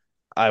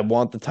 I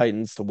want the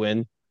Titans to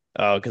win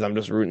because I'm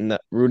just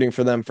rooting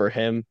for them for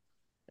him.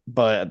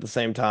 But at the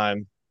same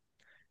time,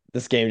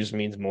 this game just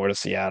means more to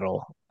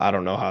Seattle. I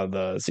don't know how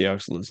the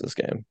Seahawks lose this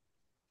game.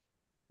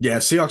 Yeah,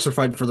 Seahawks are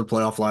fighting for the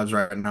playoff lives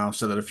right now. I've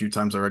said that a few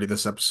times already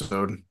this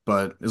episode,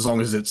 but as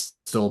long as it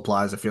still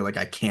applies, I feel like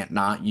I can't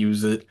not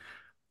use it.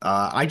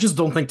 I just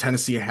don't think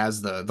Tennessee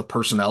has the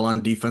personnel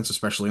on defense,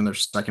 especially in their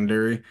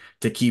secondary,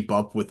 to keep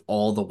up with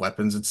all the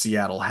weapons that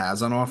Seattle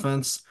has on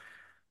offense.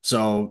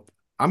 So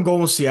I'm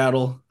going with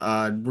Seattle.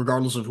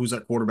 Regardless of who's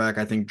at quarterback,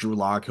 I think Drew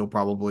Lock, he'll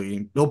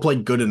play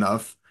good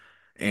enough.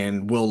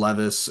 And Will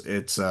Levis,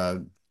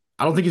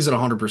 I don't think he's at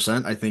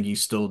 100%. I think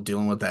he's still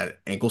dealing with that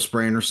ankle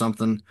sprain or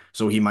something.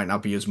 So he might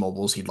not be as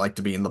mobile as he'd like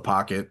to be in the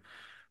pocket.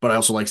 But I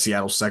also like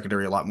Seattle's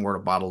secondary a lot more to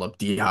bottle up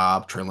D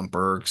Hop, Traylon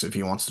Burks if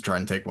he wants to try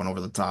and take one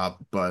over the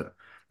top. But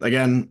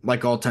again,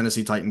 like all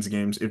Tennessee Titans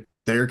games, if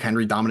Derrick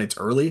Henry dominates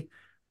early,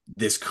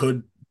 this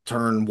could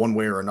turn one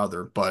way or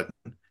another. But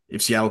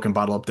if Seattle can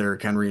bottle up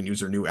Derrick Henry and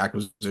use their new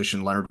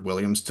acquisition, Leonard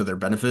Williams, to their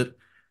benefit,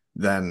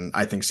 then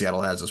I think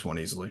Seattle has this one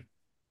easily.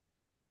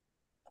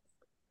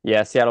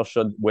 Yeah, Seattle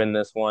should win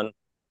this one.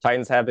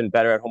 Titans have been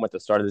better at home at the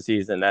start of the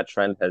season. That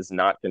trend has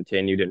not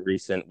continued in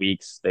recent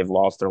weeks. They've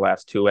lost their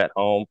last two at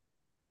home.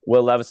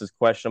 Will Levis is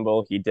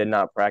questionable. He did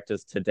not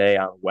practice today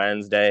on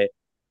Wednesday.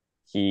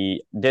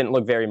 He didn't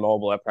look very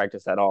mobile at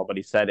practice at all, but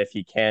he said if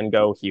he can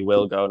go, he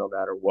will go no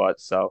matter what.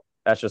 So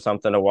that's just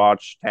something to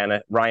watch.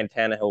 Ryan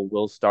Tannehill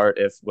will start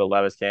if Will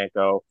Levis can't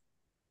go.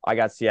 I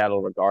got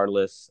Seattle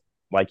regardless.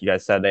 Like you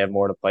guys said, they have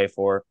more to play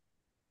for.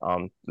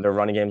 Their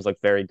running games look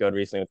very good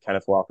recently with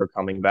Kenneth Walker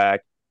coming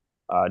back.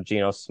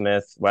 Geno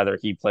Smith, whether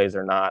he plays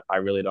or not, I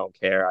really don't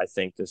care. I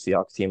think the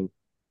Seahawks team,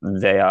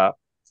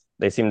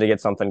 they seem to get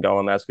something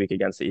going last week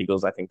against the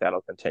Eagles. I think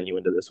that'll continue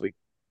into this week.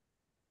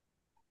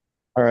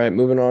 All right,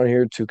 moving on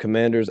here to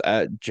Commanders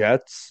at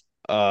Jets.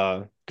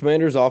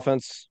 Commanders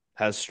offense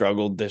has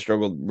struggled. They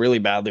struggled really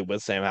badly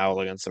with Sam Howell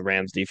against the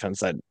Rams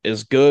defense that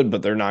is good,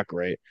 but they're not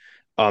great.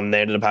 They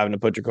ended up having to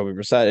put Jacoby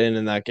Brissett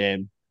in that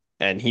game,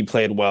 and he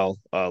played well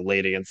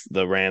late against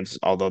the Rams.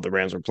 Although the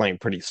Rams were playing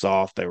pretty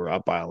soft, they were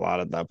up by a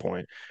lot at that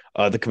point.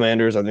 The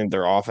Commanders, I think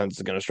their offense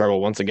is going to struggle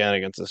once again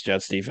against this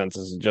Jets defense.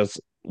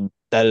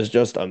 That is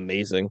just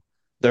amazing.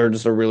 They're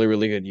just a really,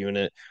 really good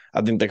unit.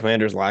 I think the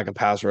Commanders' lack of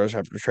pass rush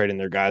after trading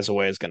their guys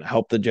away is going to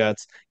help the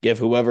Jets, give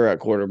whoever at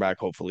quarterback,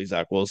 hopefully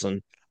Zach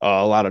Wilson,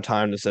 a lot of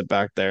time to sit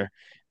back there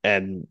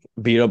and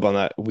beat up on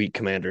that weak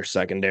Commanders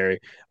secondary.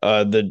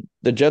 The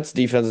Jets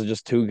defense is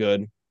just too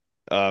good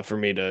for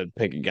me to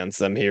pick against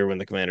them here when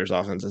the Commanders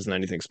offense isn't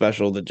anything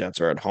special. The Jets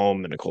are at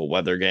home in a cold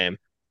weather game.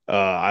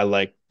 I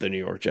like the New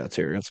York Jets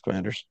here against the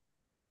Commanders.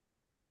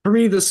 For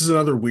me, this is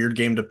another weird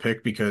game to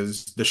pick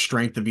because the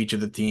strength of each of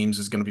the teams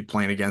is going to be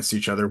playing against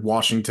each other.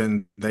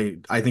 Washington,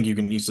 I think you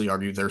can easily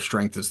argue their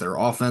strength is their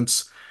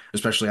offense,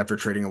 especially after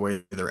trading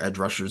away their edge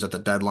rushers at the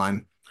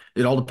deadline.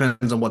 It all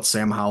depends on what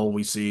Sam Howell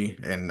we see.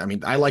 And I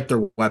mean, I like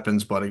their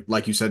weapons, but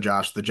like you said,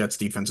 Josh, the Jets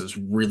defense is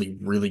really,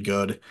 really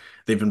good.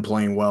 They've been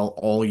playing well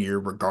all year,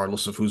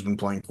 regardless of who's been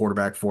playing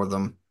quarterback for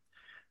them.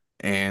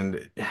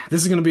 And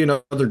this is going to be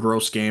another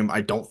gross game.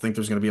 I don't think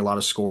there's going to be a lot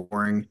of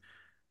scoring.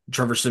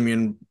 Trevor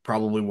Simeon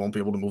probably won't be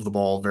able to move the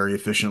ball very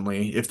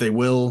efficiently. If they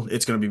will,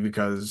 it's going to be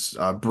because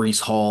Brees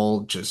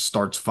Hall just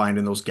starts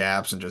finding those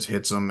gaps and just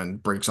hits them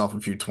and breaks off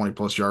a few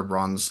 20-plus yard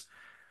runs.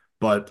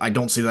 But I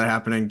don't see that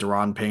happening.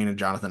 Deron Payne and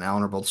Jonathan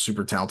Allen are both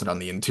super talented on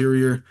the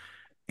interior.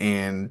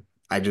 And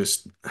I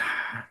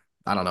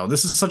don't know.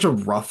 This is such a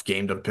rough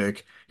game to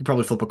pick. You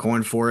probably flip a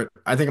coin for it.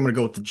 I think I'm going to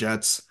go with the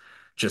Jets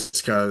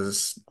just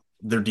because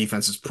their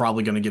defense is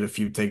probably going to get a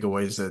few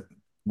takeaways that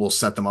will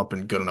set them up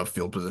in good enough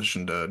field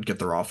position to get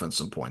their offense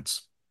some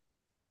points.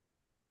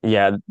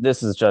 Yeah,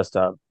 this is just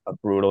a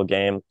brutal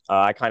game.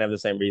 I kind of have the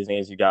same reasoning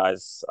as you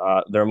guys.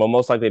 There will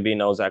most likely be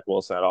no Zach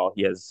Wilson at all.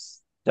 He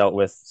has dealt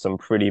with some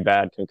pretty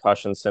bad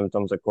concussion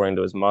symptoms, according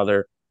to his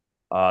mother.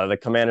 The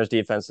Commanders'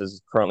 defense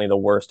is currently the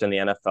worst in the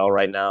NFL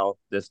right now.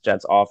 This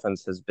Jets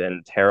offense has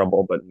been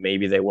terrible, but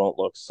maybe they won't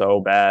look so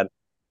bad.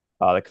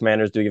 The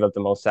Commanders do give up the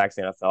most sacks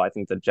in the NFL. I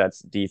think the Jets'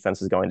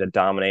 defense is going to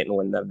dominate and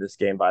win them this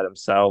game by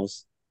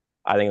themselves.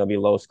 I think it'll be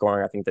low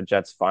scoring. I think the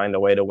Jets find a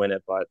way to win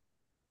it, but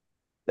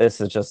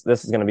this is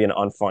going to be an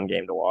unfun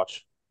game to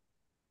watch.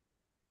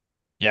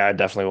 Yeah, it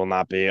definitely will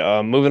not be.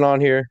 Moving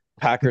on here,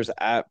 Packers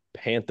at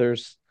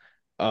Panthers.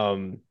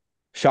 Um,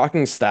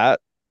 Shocking stat.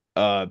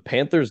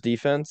 Panthers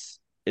defense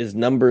is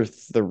number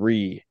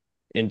three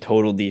in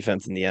total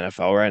defense in the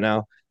NFL right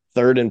now.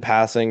 Third in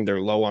passing.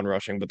 They're low on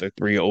rushing, but they're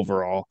three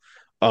overall.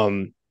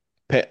 Um,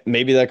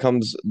 Maybe that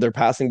comes. Their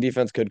passing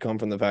defense could come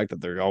from the fact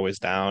that they're always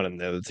down and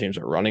the other teams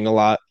are running a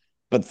lot.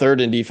 But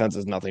third in defense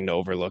is nothing to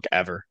overlook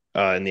ever.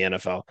 in the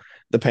NFL.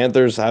 The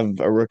Panthers have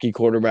a rookie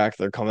quarterback.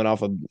 They're coming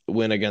off a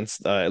win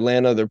against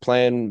Atlanta.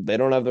 They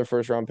don't have their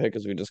first round pick,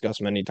 as we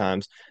discussed many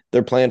times.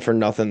 They're playing for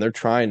nothing. They're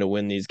trying to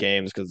win these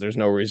games because there's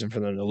no reason for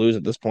them to lose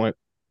at this point.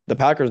 The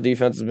Packers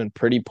defense has been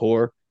pretty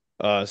poor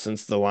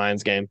since the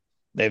Lions game.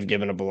 They've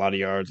given up a lot of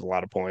yards, a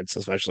lot of points,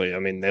 especially. I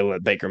mean, they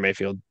let Baker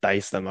Mayfield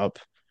dice them up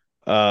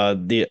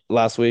the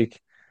last week.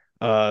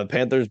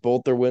 Panthers,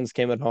 both their wins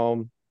came at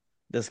home.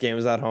 This game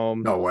is at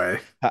home. No way.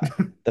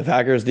 The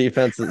Packers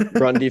defense,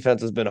 run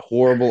defense has been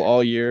horrible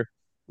all year.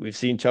 We've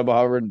seen Chuba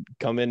Hubbard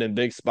come in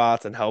big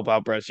spots and help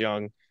out Bryce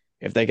Young.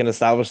 If they can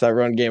establish that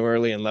run game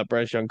early and let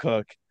Bryce Young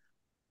cook,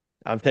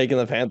 I'm taking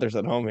the Panthers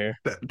at home here.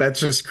 That's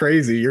just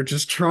crazy. You're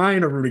just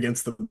trying to root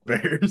against the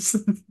Bears.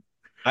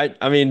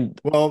 I mean,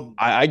 Well,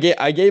 I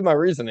gave my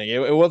reasoning.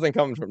 It wasn't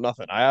coming from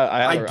nothing.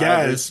 I I have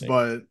guess, reasoning.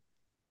 but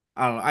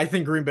I don't know. I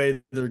think Green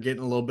Bay, they're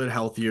getting a little bit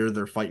healthier.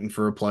 They're fighting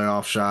for a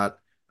playoff shot.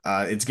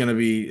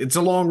 It's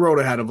a long road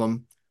ahead of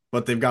them,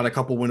 but they've got a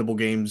couple winnable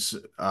games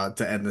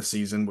to end the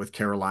season with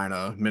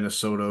Carolina,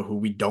 Minnesota, who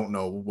we don't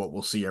know what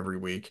we'll see every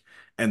week,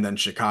 and then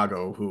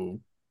Chicago,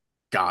 who,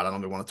 God, I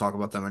don't even want to talk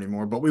about them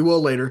anymore, but we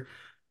will later.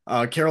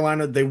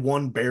 Carolina, they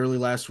won barely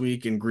last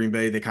week. In Green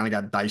Bay, they kind of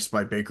got diced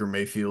by Baker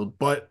Mayfield,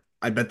 but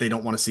I bet they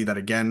don't want to see that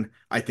again.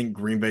 I think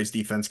Green Bay's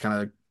defense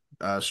kind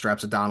of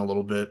straps it down a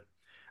little bit.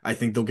 I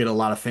think they'll get a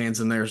lot of fans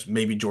in there.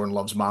 Maybe Jordan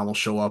Love's mom will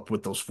show up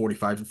with those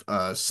 45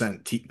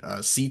 cent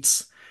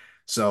seats.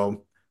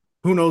 So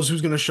who knows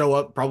who's going to show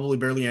up? Probably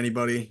barely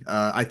anybody.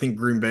 I think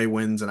Green Bay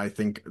wins, and I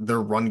think their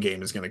run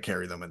game is going to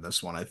carry them in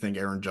this one. I think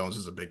Aaron Jones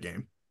is a big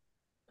game.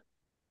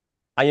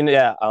 I think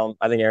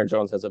Aaron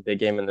Jones has a big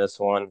game in this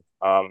one.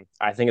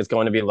 I think it's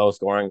going to be low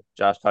scoring.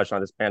 Josh touched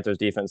on this. Panthers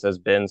defense has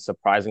been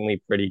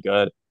surprisingly pretty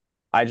good.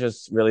 I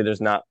just really there's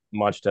not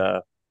much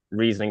to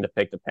reasoning to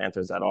pick the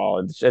Panthers at all.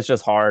 It's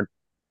just hard.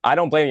 I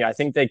don't blame you. I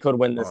think they could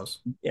win this Pause.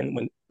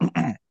 and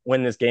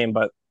win this game,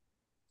 but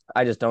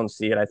I just don't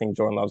see it. I think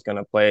Jordan Love's going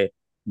to play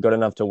good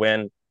enough to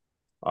win.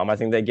 I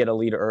think they get a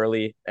lead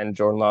early, and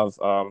Jordan Love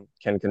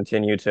can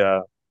continue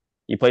to.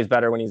 He plays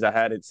better when he's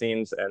ahead, it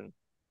seems, and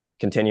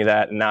continue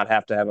that and not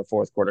have to have a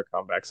fourth quarter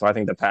comeback. So I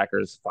think the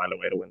Packers find a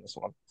way to win this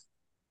one.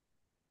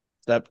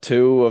 Step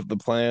two of the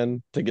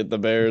plan to get the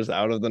Bears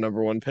out of the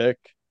number one pick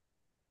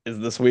is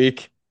this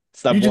week.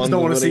 Step You just one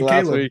don't was want to winning see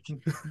last Caleb. week.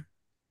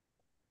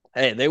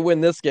 Hey, they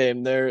win this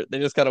game. They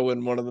just got to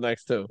win one of the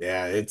next two.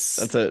 Yeah,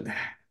 That's it.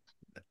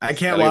 I Just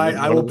can't got to lie.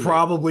 win I one will of the next.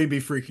 probably be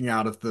freaking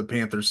out if the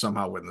Panthers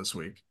somehow win this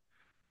week.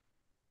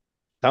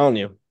 Telling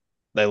you,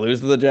 they lose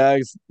to the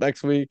Jags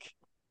next week.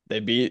 They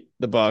beat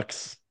the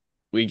Bucks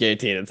week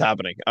 18. It's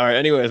happening. All right.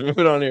 Anyways,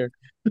 moving on here.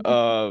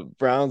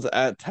 Browns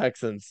at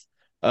Texans.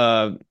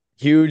 Uh,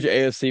 Huge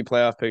AFC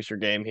playoff picture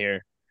game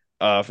here.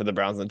 For the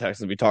Browns and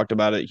Texans. We talked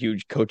about it.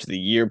 Huge coach of the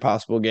year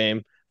possible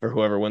game for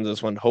whoever wins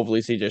this one.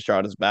 Hopefully, CJ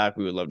Stroud is back.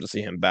 We would love to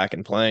see him back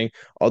and playing.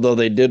 Although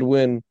they did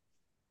win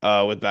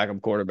with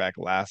backup quarterback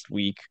last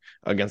week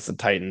against the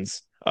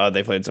Titans.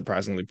 They played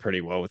surprisingly pretty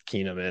well with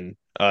Keenum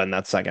in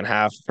that second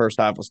half. First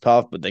half was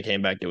tough, but they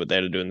came back, did what they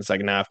had to do in the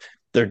second half.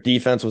 Their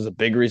defense was a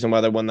big reason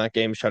why they won that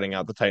game, shutting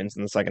out the Titans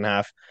in the second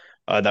half.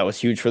 That was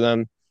huge for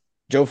them.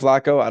 Joe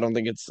Flacco, I don't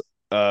think it's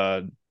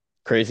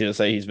crazy to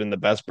say he's been the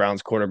best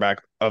Browns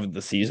quarterback of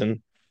the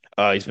season.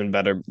 He's been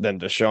better than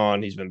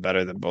Deshaun. He's been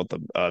better than both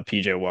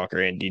PJ Walker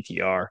and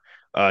DTR.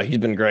 He's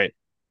been great.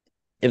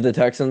 If the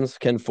Texans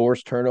can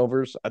force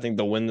turnovers, I think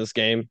they'll win this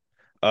game.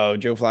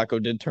 Joe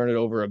Flacco did turn it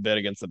over a bit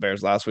against the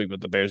Bears last week,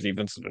 but the Bears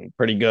defense has been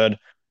pretty good.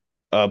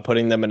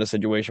 Putting them in a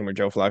situation where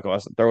Joe Flacco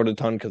has to throw it a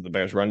ton because the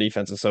Bears' run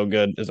defense is so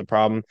good is a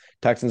problem.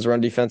 Texans'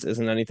 run defense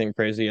isn't anything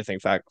crazy. I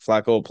think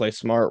Flacco will play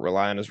smart,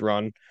 rely on his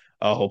run.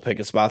 He'll pick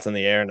his spots in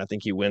the air, and I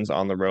think he wins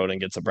on the road and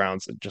gets the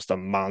Browns just a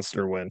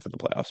monster win for the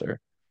playoffs here.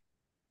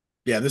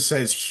 Yeah, this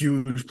has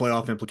huge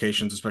playoff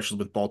implications, especially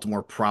with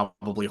Baltimore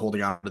probably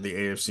holding on to the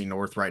AFC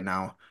North right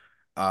now.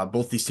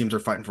 Both these teams are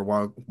fighting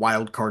for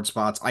wild card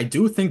spots. I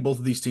do think both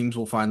of these teams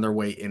will find their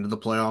way into the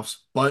playoffs,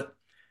 but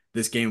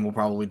this game will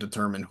probably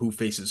determine who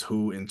faces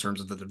who in terms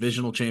of the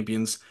divisional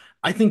champions.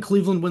 I think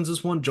Cleveland wins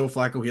this one. Joe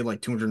Flacco, he had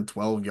like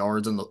 212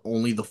 yards in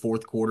only the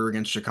fourth quarter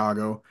against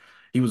Chicago.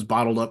 He was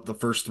bottled up the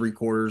first three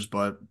quarters,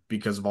 but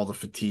because of all the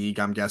fatigue,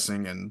 I'm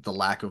guessing, and the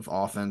lack of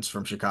offense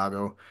from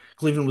Chicago,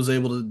 Cleveland was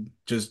able to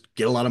just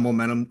get a lot of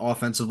momentum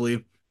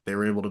offensively. They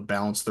were able to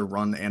balance their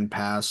run and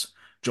pass.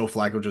 Joe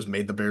Flacco just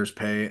made the Bears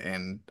pay,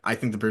 and I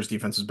think the Bears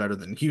defense is better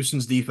than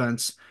Houston's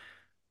defense.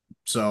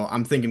 So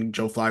I'm thinking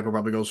Joe Flacco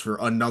probably goes for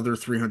another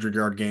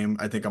 300-yard game.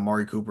 I think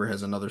Amari Cooper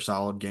has another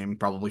solid game,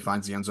 probably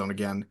finds the end zone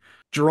again.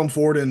 Jerome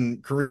Ford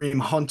and Kareem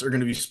Hunt are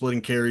going to be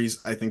splitting carries.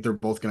 I think they're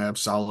both going to have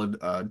solid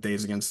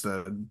days against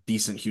a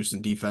decent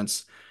Houston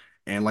defense.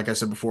 And like I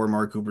said before,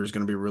 Amari Cooper is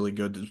going to be really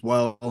good as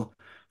well.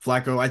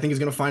 Flacco, I think, is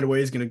going to find a way.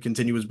 He's going to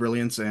continue his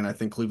brilliance, and I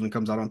think Cleveland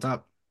comes out on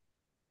top.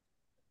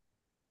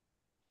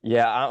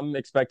 Yeah, I'm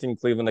expecting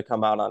Cleveland to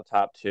come out on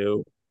top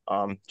too.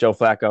 Joe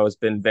Flacco has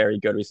been very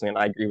good recently, and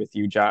I agree with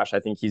you, Josh. I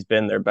think he's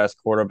been their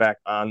best quarterback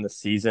on the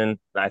season.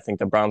 I think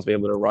the Browns will be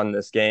able to run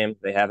this game.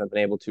 They haven't been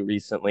able to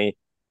recently.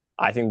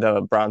 I think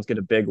the Browns get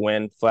a big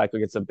win. Flacco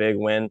gets a big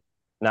win.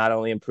 Not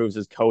only improves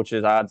his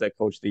coach's odds at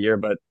Coach of the Year,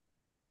 but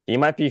he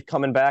might be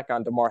coming back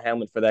on Damar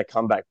Hamlin for that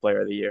comeback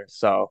player of the year.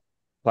 So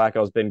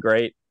Flacco's been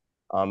great.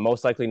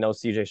 Most likely no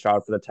CJ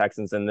Stroud for the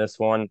Texans in this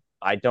one.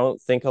 I don't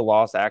think a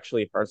loss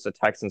actually hurts the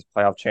Texans'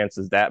 playoff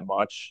chances that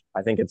much.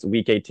 I think it's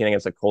week 18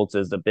 against the Colts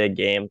is the big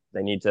game.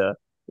 They need to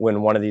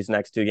win one of these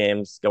next two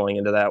games going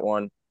into that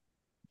one.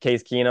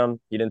 Case Keenum,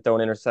 he did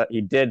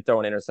throw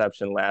an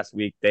interception last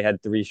week. They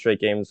had three straight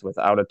games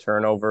without a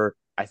turnover.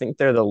 I think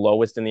they're the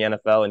lowest in the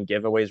NFL in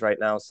giveaways right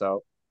now.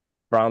 So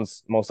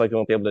Browns most likely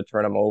won't be able to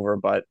turn them over,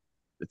 but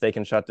if they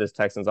can shut this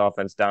Texans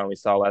offense down, we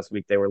saw last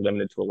week they were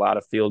limited to a lot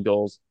of field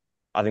goals.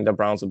 I think the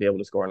Browns will be able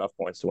to score enough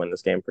points to win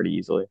this game pretty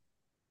easily.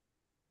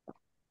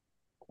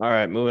 All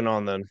right, moving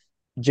on then.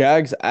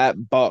 Jags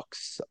at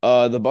Bucks.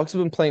 The Bucks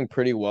have been playing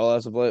pretty well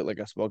as of late, like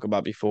I spoke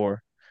about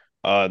before.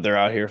 They're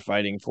out here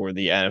fighting for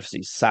the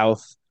NFC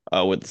South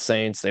with the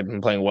Saints. They've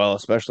been playing well,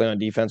 especially on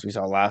defense. We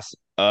saw last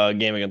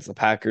game against the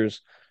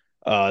Packers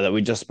that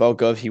we just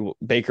spoke of.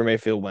 Baker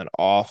Mayfield went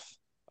off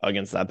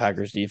against that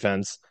Packers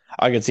defense.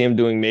 I could see him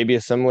doing maybe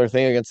a similar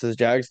thing against this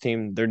Jags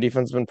team. Their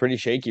defense has been pretty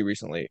shaky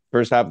recently.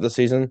 First half of the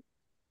season,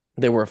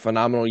 they were a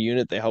phenomenal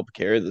unit. They helped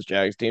carry this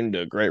Jags team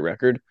to a great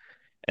record,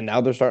 and now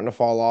they're starting to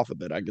fall off a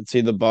bit. I could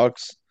see the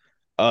Bucks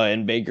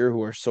and Baker,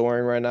 who are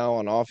soaring right now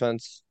on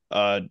offense,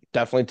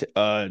 definitely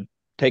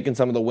taking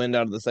some of the wind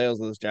out of the sails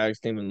of this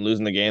Jags team and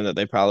losing the game that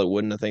they probably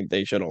wouldn't have think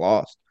they should have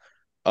lost.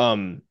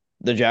 Um,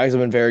 the Jags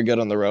have been very good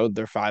on the road.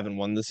 They're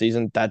 5-1 this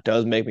season. That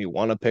does make me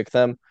want to pick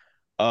them.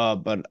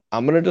 But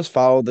I'm gonna just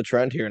follow the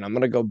trend here, and I'm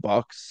gonna go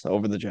Bucks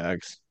over the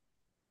Jags.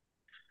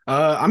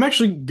 I'm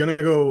actually gonna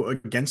go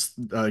against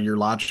your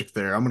logic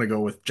there. I'm gonna go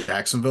with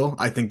Jacksonville.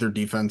 I think their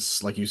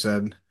defense, like you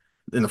said,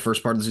 in the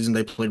first part of the season,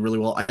 they played really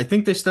well. I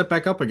think they step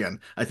back up again.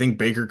 I think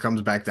Baker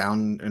comes back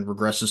down and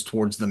regresses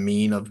towards the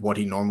mean of what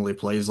he normally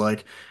plays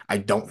like. I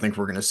don't think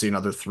we're gonna see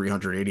another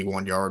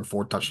 381 yard,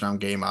 four touchdown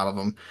game out of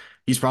him.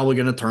 He's probably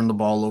gonna turn the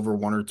ball over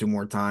one or two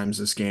more times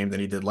this game than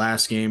he did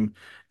last game.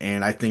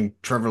 And I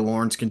think Trevor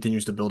Lawrence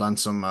continues to build on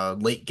some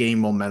late game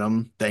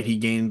momentum that he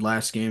gained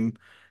last game,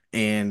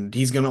 and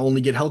he's going to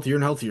only get healthier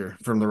and healthier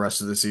from the rest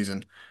of the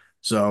season.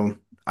 So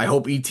I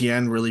hope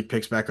ETN really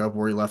picks back up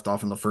where he left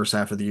off in the first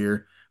half of the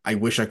year. I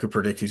wish I could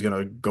predict he's going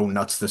to go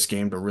nuts this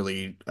game to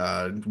really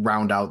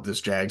round out this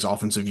Jags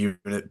offensive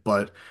unit,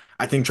 but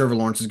I think Trevor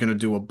Lawrence is going to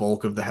do a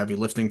bulk of the heavy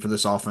lifting for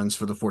this offense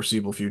for the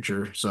foreseeable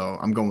future. So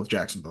I'm going with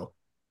Jacksonville.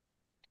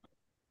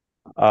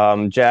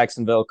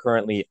 Jacksonville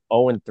currently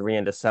 0-3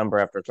 in December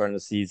after starting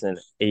the season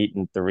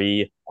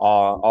 8-3.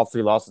 All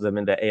three losses have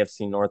been to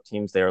AFC North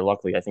teams. They are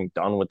luckily, I think,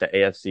 done with the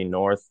AFC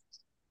North.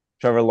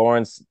 Trevor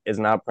Lawrence is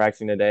not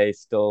practicing today,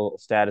 still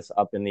status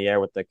up in the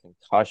air with the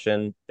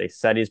concussion. They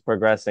said he's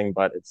progressing,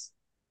 but it's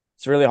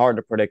really hard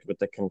to predict with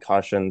the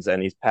concussions.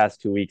 And these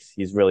past 2 weeks,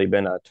 he's really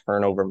been a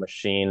turnover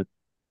machine.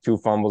 Two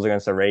fumbles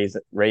against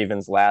the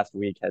Ravens last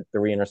week, had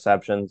three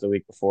interceptions the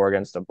week before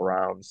against the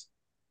Browns.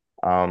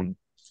 Um,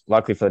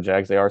 Luckily for the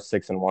Jags, they are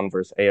 6-1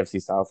 versus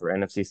AFC South or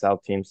NFC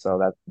South teams, so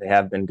that they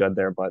have been good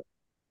there, but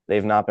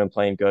they've not been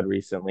playing good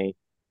recently.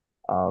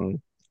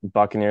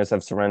 Buccaneers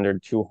have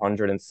surrendered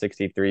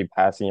 263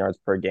 passing yards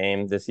per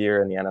game this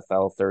year in the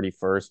NFL,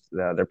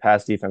 31st. Their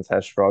pass defense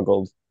has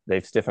struggled.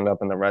 They've stiffened up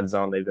in the red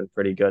zone. They've been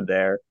pretty good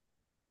there.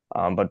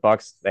 But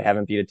Bucks, they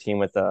haven't beat a team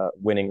with a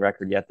winning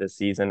record yet this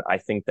season. I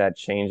think that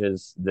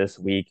changes this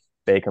week.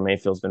 Baker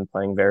Mayfield's been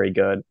playing very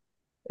good.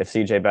 If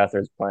CJ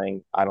Beathard's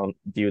playing, I don't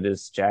view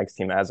this Jags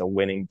team as a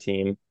winning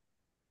team.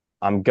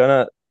 I'm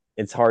gonna.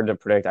 It's hard to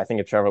predict. I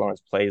think if Trevor Lawrence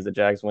plays, the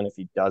Jags win. If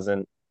he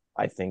doesn't,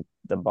 I think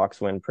the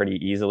Bucks win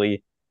pretty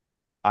easily.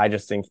 I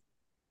just think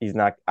he's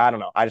not. I don't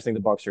know. I just think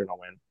the Bucks are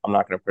gonna win. I'm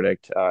not gonna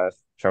predict if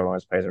Trevor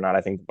Lawrence plays or not.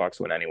 I think the Bucks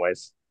win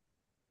anyways.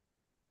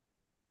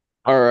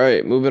 All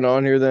right, moving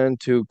on here then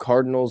to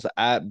Cardinals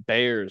at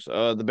Bears.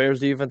 The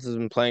Bears defense has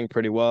been playing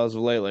pretty well as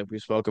of late, like we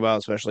spoke about,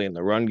 especially in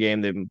the run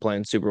game. They've been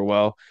playing super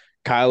well.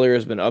 Kyler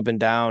has been up and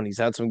down. He's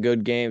had some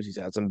good games. He's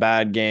had some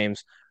bad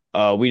games.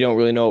 We don't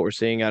really know what we're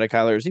seeing out of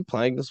Kyler. Is he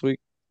playing this week?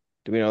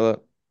 Do we know that?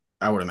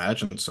 I would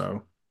imagine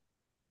so.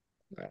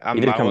 He I'm,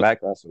 did I come was,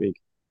 back last week.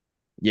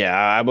 yeah,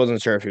 I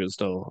wasn't sure if he was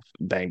still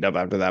banged up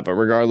after that, but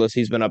regardless,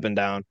 he's been up and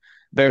down.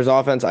 Bears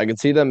offense, I could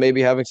see them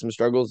maybe having some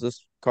struggles.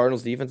 This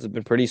Cardinals defense has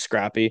been pretty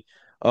scrappy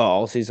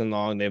all season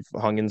long. They've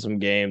hung in some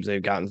games,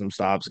 they've gotten some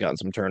stops, gotten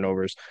some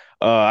turnovers.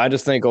 I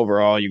just think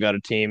overall, you got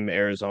a team,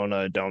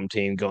 Arizona, a dome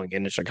team going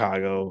into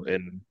Chicago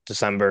in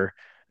December.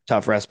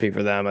 Tough recipe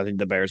for them. I think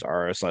the Bears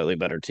are a slightly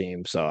better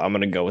team, so I'm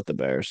going to go with the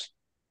Bears.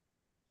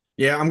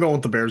 Yeah, I'm going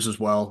with the Bears as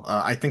well.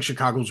 I think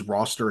Chicago's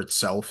roster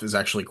itself is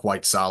actually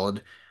quite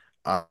solid.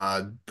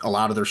 A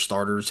lot of their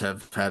starters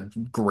have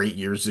had great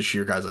years this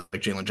year. Guys like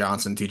Jalen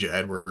Johnson, TJ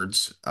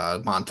Edwards,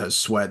 Montez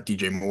Sweat,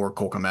 DJ Moore,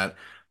 Cole Kmet.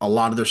 A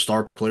lot of their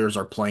star players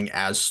are playing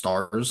as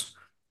stars,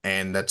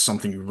 and that's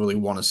something you really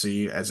want to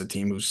see as a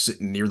team who's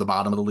sitting near the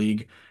bottom of the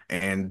league.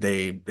 And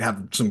they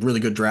have some really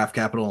good draft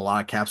capital and a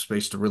lot of cap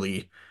space to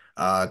really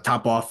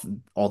top off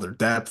all their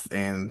depth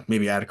and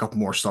maybe add a couple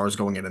more stars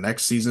going into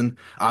next season.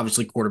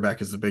 Obviously,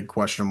 quarterback is the big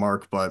question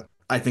mark, but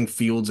I think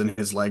Fields and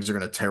his legs are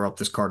going to tear up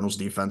this Cardinals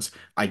defense.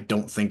 I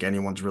don't think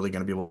anyone's really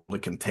going to be able to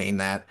contain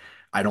that.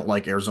 I don't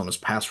like Arizona's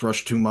pass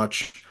rush too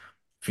much.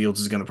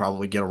 Fields is going to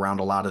probably get around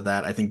a lot of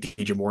that. I think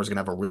DJ Moore is going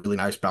to have a really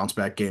nice bounce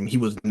back game. He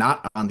was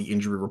not on the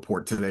injury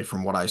report today,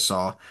 from what I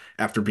saw,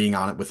 after being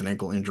on it with an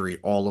ankle injury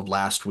all of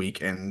last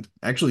week and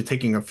actually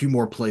taking a few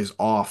more plays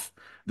off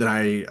than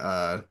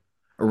I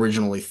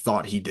originally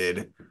thought he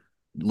did,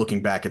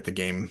 looking back at the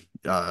game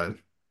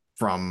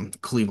from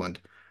Cleveland.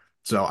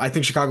 So I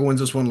think Chicago wins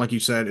this one. Like you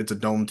said, it's a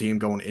dome team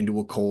going into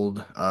a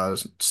cold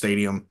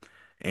stadium.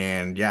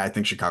 And yeah, I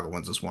think Chicago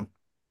wins this one.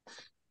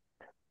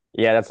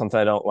 Yeah, that's something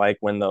I don't like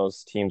when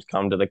those teams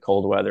come to the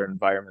cold weather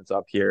environments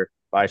up here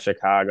by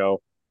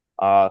Chicago.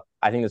 I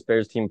think this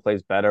Bears team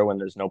plays better when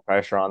there's no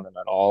pressure on them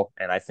at all.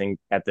 And I think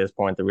at this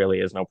point, there really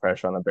is no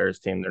pressure on the Bears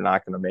team. They're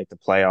not going to make the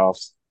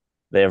playoffs.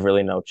 They have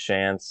really no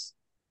chance.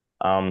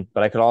 But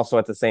I could also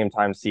at the same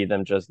time see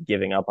them just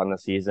giving up on the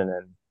season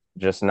and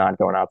just not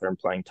going out there and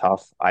playing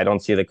tough. I don't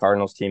see the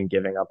Cardinals team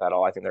giving up at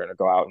all. I think they're going to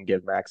go out and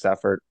give max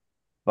effort.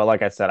 But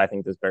like I said, I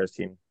think this Bears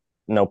team,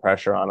 no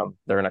pressure on them.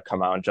 They're going to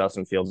come out and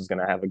Justin Fields is going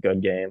to have a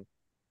good game.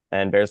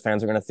 And Bears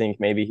fans are going to think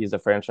maybe he's a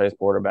franchise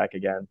quarterback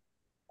again,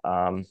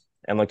 and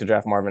look to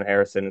draft Marvin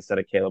Harrison instead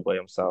of Caleb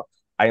Williams. So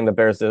I think the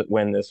Bears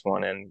win this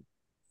one and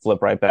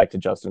flip right back to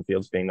Justin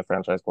Fields being the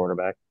franchise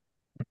quarterback.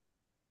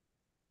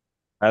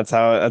 That's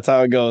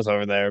how it goes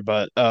over there.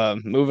 But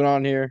moving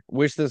on here,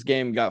 wish this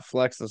game got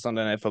flexed to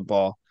Sunday Night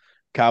Football.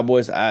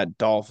 Cowboys at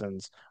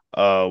Dolphins.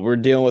 We're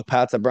dealing with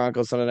Pats at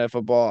Broncos Sunday Night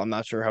Football. I'm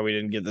not sure how we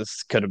didn't get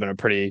this. Could have been a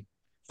pretty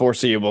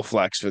foreseeable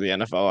flex for the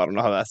NFL. I don't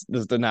know how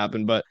this didn't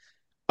happen, but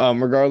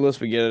regardless,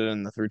 we get it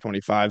in the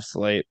 325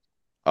 slate.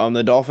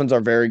 The Dolphins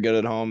are very good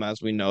at home,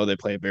 as we know. They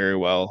play very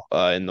well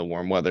in the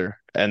warm weather,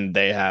 and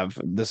they have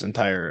this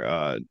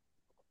entire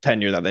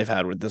tenure that they've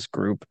had with this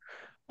group.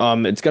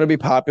 It's going to be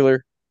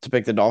popular to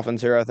pick the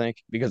Dolphins here, I think,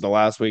 because the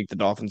last week the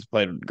Dolphins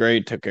played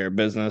great, took care of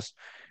business.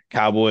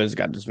 Cowboys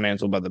got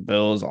dismantled by the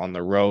Bills on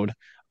the road.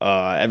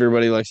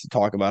 Everybody likes to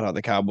talk about how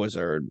the Cowboys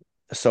are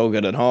so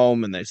good at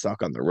home and they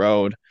suck on the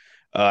road.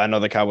 I know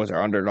the Cowboys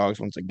are underdogs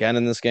once again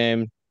in this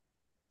game.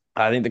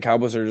 I think the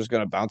Cowboys are just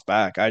going to bounce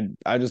back.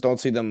 I just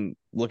don't see them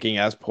looking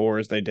as poor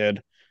as they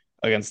did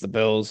against the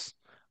Bills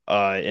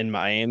in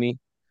Miami.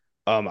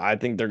 I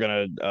think they're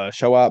going to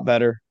show out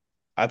better.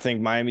 I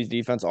think Miami's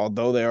defense,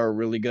 although they are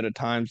really good at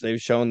times,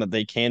 they've shown that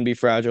they can be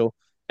fragile,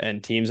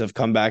 and teams have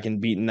come back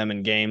and beaten them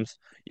in games.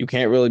 You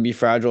can't really be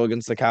fragile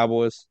against the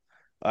Cowboys.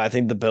 I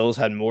think the Bills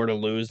had more to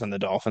lose than the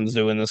Dolphins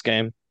do in this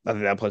game. I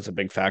think that plays a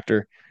big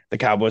factor. The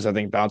Cowboys, I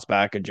think, bounce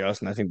back,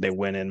 adjust, and I think they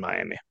win in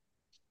Miami.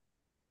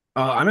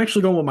 I'm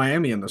actually going with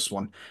Miami in this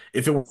one.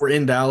 If it were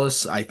in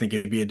Dallas, I think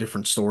it'd be a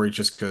different story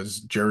just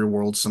because Jerry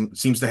World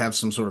seems to have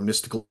some sort of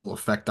mystical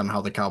effect on how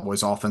the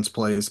Cowboys offense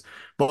plays.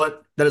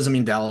 But that doesn't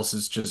mean Dallas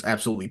is just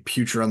absolutely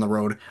putrid on the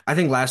road. I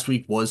think last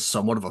week was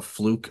somewhat of a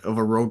fluke of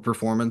a road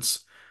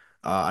performance.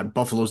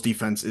 Buffalo's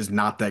defense is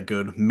not that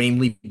good,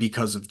 mainly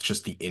because of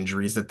just the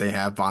injuries that they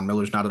have. Von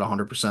Miller's not at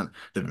 100%.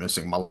 They've been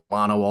missing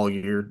Milano all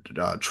year,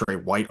 Trey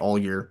White all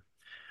year.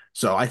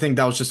 So I think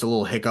that was just a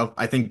little hiccup.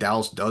 I think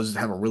Dallas does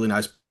have a really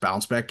nice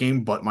bounce back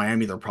game, but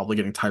Miami, they're probably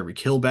getting Tyreek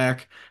Hill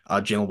back.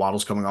 Jalen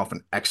Waddle's coming off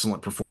an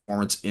excellent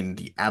performance in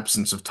the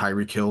absence of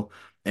Tyreek Hill.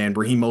 And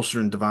Raheem Mostert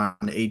and Devon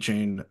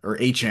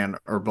Achan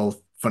are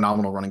both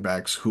phenomenal running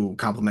backs who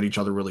complement each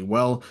other really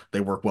well.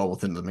 They work well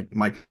within the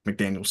Mike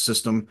McDaniel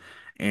system.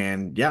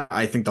 And yeah,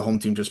 I think the home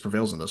team just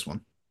prevails in this one.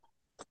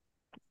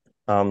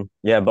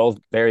 Yeah, both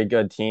very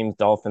good teams.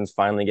 Dolphins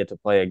finally get to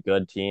play a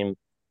good team.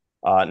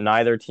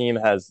 Neither team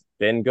has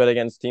been good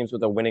against teams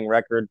with a winning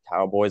record.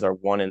 Cowboys are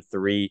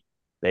 1-3.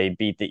 They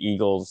beat the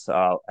Eagles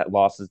at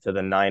losses to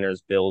the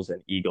Niners, Bills,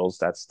 and Eagles.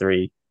 That's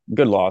three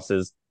good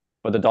losses.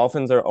 But the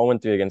Dolphins are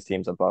 0-3 against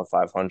teams above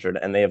 500,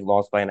 and they have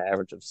lost by an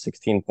average of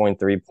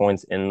 16.3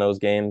 points in those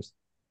games.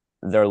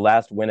 Their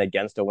last win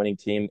against a winning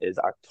team is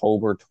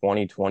October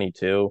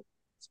 2022.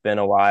 It's been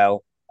a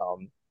while.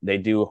 They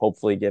do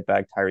hopefully get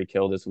back Tyreek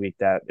Hill this week.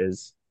 That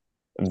is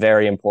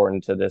very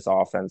important to this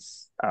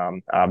offense.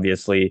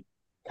 Obviously,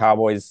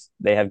 Cowboys,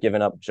 they have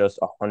given up just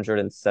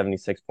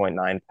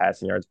 176.9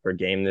 passing yards per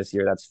game this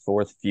year. That's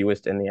fourth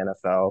fewest in the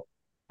NFL.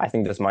 I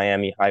think this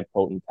Miami high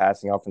potent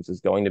passing offense is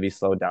going to be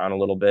slowed down a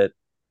little bit.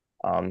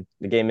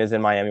 The game is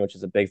in Miami, which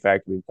is a big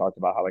factor. We've talked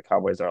about how the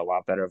Cowboys are a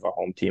lot better of a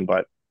home team,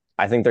 but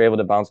I think they're able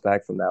to bounce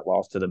back from that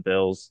loss to the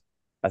Bills.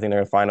 I think they're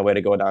going to find a way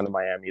to go down to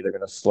Miami. They're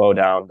going to slow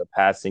down the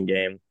passing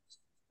game,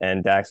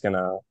 and Dak's going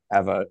to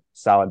have a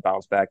solid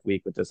bounce back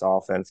week with this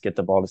offense, get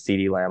the ball to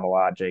CeeDee Lamb a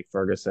lot, Jake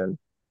Ferguson.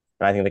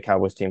 And I think the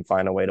Cowboys team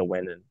find a way to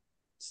win and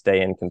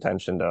stay in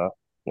contention to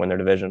win their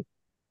division.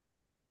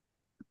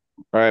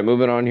 All right,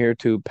 moving on here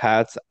to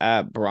Pats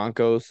at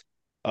Broncos.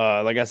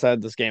 Like I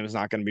said, this game is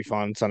not going to be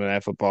fun Sunday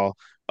Night Football.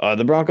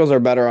 The Broncos are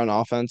better on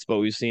offense, but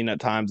we've seen at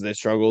times they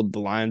struggled. The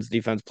Lions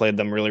defense played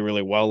them really,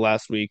 really well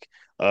last week.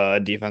 A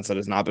defense that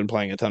has not been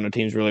playing a ton of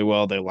teams really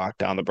well. They locked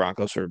down the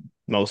Broncos for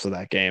most of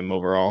that game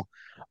overall.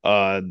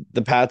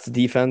 The Pats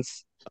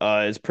defense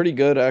is pretty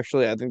good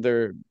actually. I think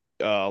they're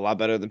a lot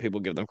better than people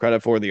give them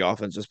credit for. The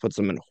offense just puts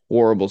them in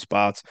horrible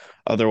spots.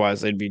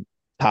 Otherwise, they'd be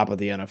top of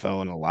the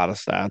NFL in a lot of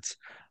stats.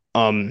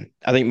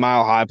 I think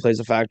Mile High plays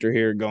a factor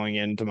here. Going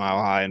into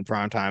Mile High in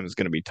prime time is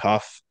going to be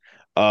tough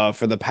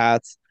for the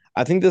Pats.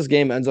 I think this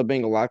game ends up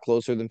being a lot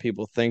closer than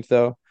people think,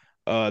 though.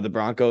 The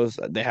Broncos,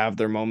 they have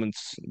their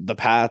moments. The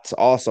Pats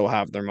also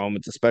have their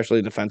moments,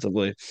 especially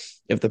defensively.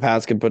 If the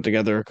Pats can put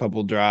together a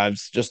couple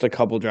drives, just a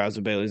couple drives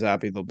with Bailey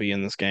Zappi, they'll be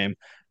in this game.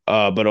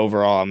 But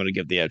overall, I'm going to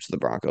give the edge to the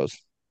Broncos.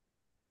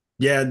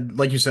 Yeah,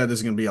 like you said, this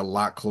is going to be a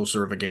lot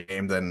closer of a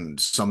game than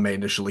some may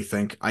initially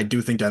think. I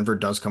do think Denver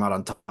does come out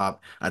on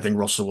top. I think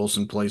Russell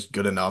Wilson plays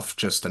good enough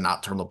just to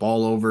not turn the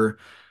ball over.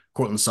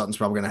 Cortland Sutton's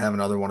probably going to have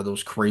another one of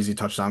those crazy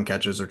touchdown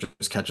catches or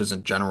just catches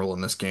in general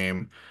in this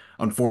game.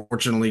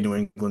 Unfortunately, New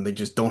England, they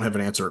just don't have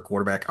an answer at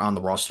quarterback on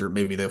the roster.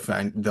 Maybe they'll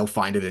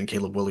find it in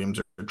Caleb Williams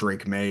or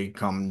Drake May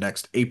come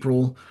next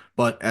April.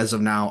 But as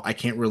of now, I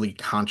can't really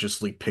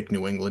consciously pick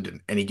New England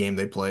in any game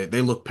they play.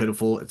 They look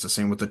pitiful. It's the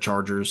same with the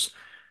Chargers.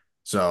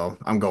 So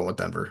I'm going with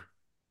Denver.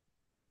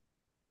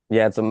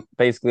 Yeah, it's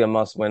basically a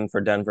must win for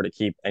Denver to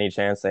keep any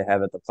chance they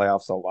have at the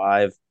playoffs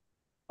alive.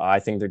 I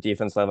think their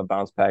defense will have a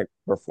bounce back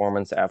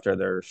performance after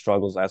their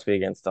struggles last week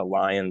against the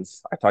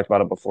Lions. I talked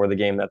about it before the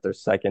game that their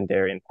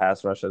secondary and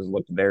pass rush has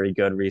looked very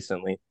good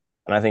recently.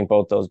 And I think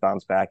both those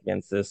bounce back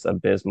against this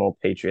abysmal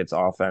Patriots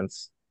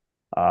offense.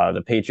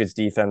 The Patriots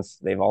defense,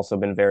 they've also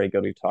been very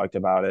good. We've talked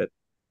about it.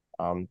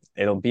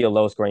 It'll be a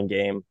low scoring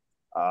game.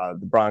 The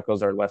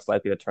Broncos are less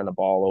likely to turn the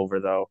ball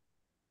over, though.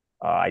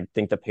 I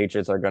think the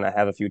Patriots are going to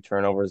have a few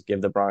turnovers,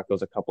 give the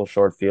Broncos a couple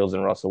short fields,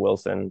 and Russell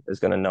Wilson is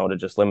going to know to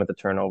just limit the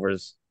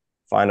turnovers,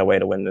 find a way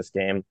to win this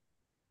game.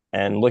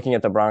 And looking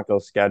at the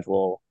Broncos'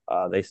 schedule,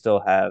 they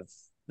still have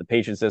the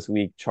Patriots this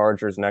week,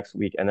 Chargers next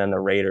week, and then the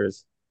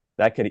Raiders.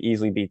 That could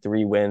easily be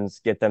 3 wins,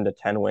 get them to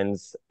 10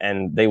 wins,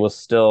 and they will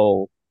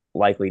still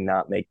likely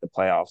not make the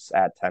playoffs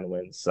at 10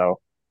 wins. So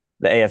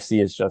the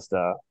AFC is just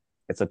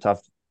it's a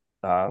tough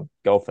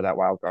go for that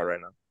wild card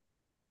right now.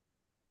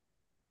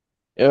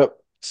 Yep.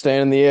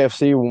 Staying in the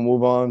AFC, we'll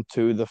move on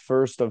to the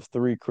first of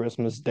three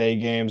Christmas Day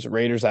games.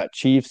 Raiders at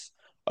Chiefs.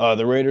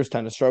 The Raiders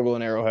tend to struggle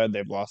in Arrowhead.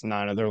 They've lost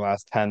 9 of their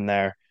last 10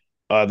 there.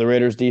 The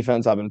Raiders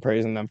defense, I've been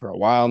praising them for a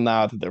while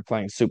now that they're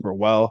playing super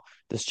well.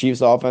 This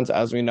Chiefs offense,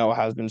 as we know,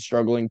 has been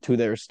struggling to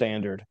their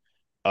standard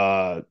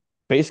uh,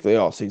 basically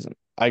all season.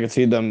 I could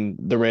see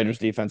the Raiders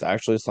defense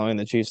actually slowing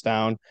the Chiefs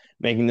down,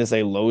 making this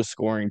a low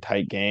scoring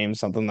tight game,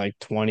 something like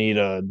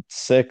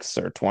 20-6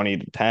 or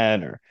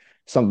 20-10 or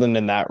something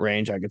in that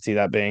range. I could see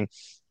that being.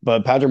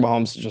 But Patrick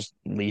Mahomes is just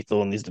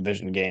lethal in these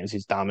division games.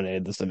 He's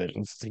dominated this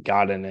division since he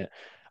got in it.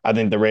 I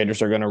think the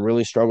Raiders are going to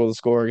really struggle to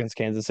score against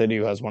Kansas City,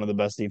 who has one of the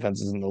best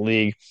defenses in the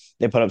league.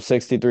 They put up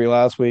 63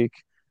 last week.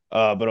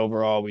 But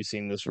overall, we've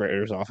seen this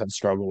Raiders offense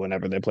struggle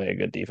whenever they play a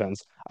good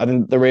defense. I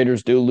think the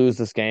Raiders do lose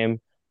this game,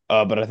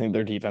 but I think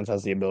their defense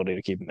has the ability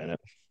to keep them in it.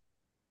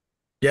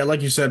 Yeah,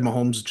 like you said,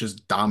 Mahomes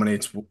just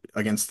dominates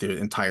against the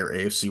entire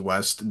AFC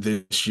West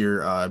this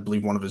year. I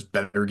believe one of his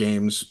better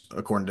games,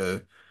 according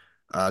to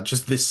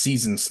just this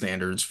season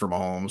standards for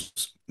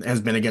Mahomes,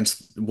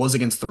 was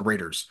against the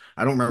Raiders.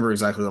 I don't remember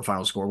exactly the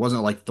final score. Wasn't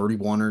it like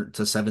 31 or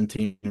to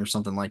 17 or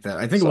something like that?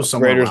 I think it So was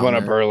somewhere Raiders around went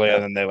up there. early and Yeah,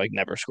 then they like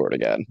never scored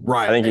again.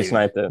 I think he Right.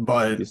 sniped it.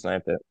 But He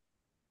sniped it.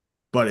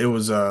 but it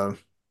was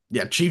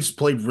yeah, Chiefs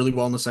played really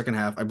well in the second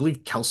half. I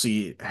believe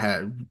Kelsey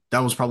had that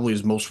was probably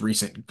his most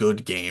recent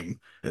good game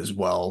as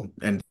well.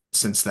 And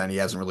since then he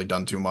hasn't really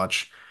done too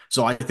much.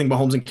 So I think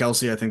Mahomes and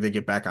Kelsey, I think they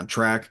get back on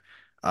track.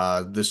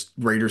 This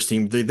Raiders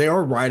team, they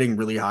are riding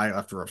really high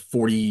after a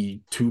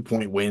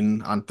 42-point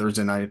win on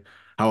Thursday night.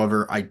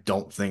 However, I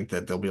don't think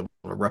that they'll be able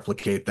to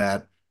replicate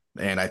that.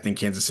 And I think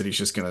Kansas City's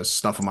just going to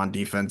stuff them on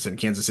defense. And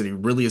Kansas City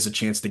really has a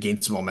chance to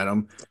gain some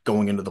momentum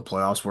going into the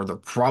playoffs where they're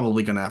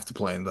probably going to have to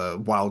play in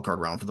the wild card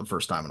round for the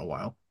first time in a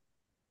while.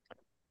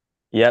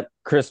 Yep,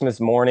 Christmas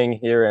morning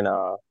here in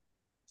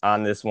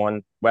on this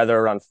one. Weather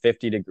around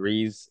 50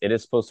 degrees. It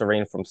is supposed to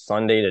rain from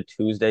Sunday to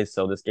Tuesday,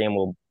 so this game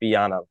will be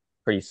on a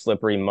pretty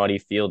slippery, muddy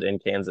field in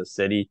Kansas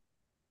City.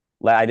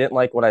 I didn't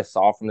like what I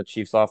saw from the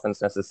Chiefs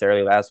offense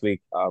necessarily last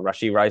week.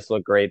 Rashee Rice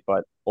looked great,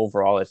 but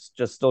overall, it's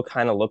just still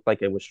kind of looked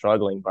like it was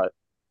struggling. But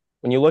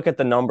when you look at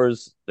the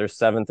numbers, they're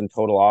seventh in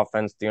total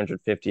offense,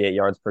 358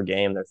 yards per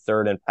game. They're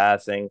third in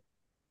passing,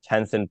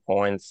 10th in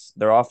points.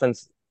 Their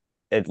offense,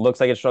 it looks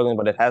like it's struggling,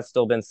 but it has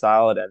still been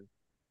solid. And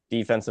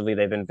defensively,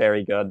 they've been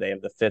very good. They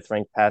have the fifth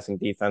ranked passing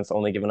defense,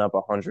 only giving up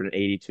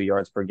 182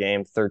 yards per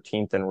game,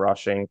 13th in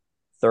rushing,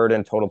 third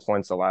in total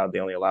points allowed. They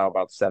only allow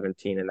about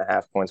 17 and a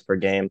half points per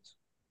game.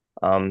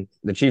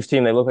 The Chiefs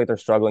team, they look like they're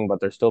struggling, but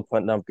they're still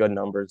putting up good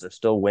numbers. They're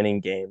still winning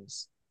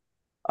games.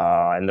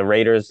 And the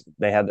Raiders,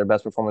 they had their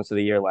best performance of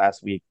the year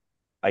last week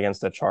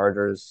against the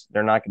Chargers.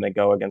 They're not going to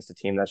go against a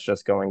team that's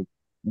just going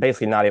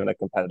basically not even a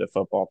competitive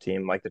football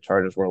team like the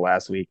Chargers were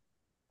last week.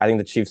 I think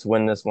the Chiefs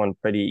win this one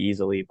pretty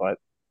easily, but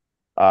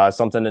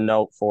Something to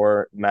note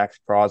for Max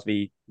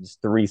Crosby, he's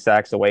 3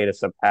 sacks away to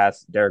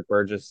surpass Derek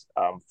Burgess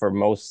for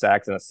most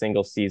sacks in a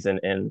single season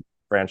in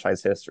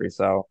franchise history.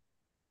 So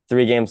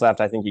 3 games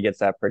left. I think he gets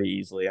that pretty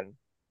easily, and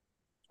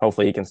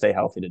hopefully he can stay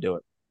healthy to do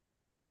it.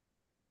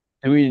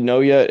 Do we know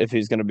yet if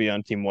he's going to be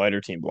on Team White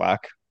or Team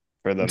Black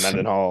for the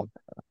Mendenhall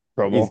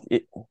Pro He's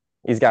Bowl?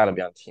 he's got to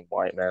be on Team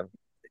White, man.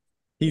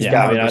 He's He's Yeah, I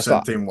got mean, to be.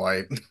 100% Team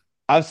White.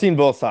 I've seen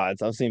both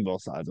sides. I've seen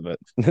both sides of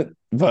it,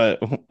 but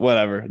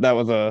whatever. That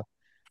was a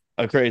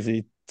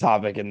crazy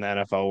topic in the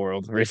NFL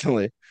world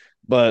recently.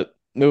 But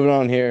moving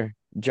on here,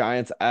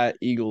 Giants at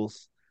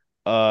Eagles.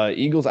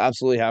 Eagles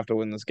absolutely have to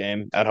win this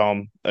game at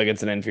home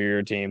against an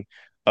inferior team.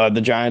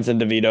 The Giants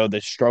and DeVito, they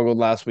struggled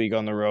last week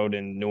on the road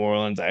in New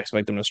Orleans. I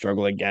expect them to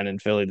struggle again in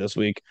Philly this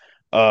week.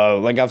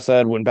 Like I've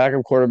said, when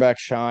backup quarterbacks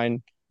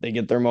shine, they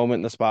get their moment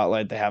in the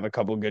spotlight. They have a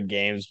couple good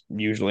games,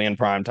 usually in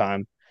prime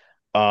time.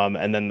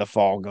 And then the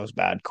fall goes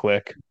bad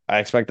quick. I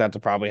expect that to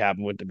probably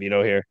happen with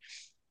DeVito here.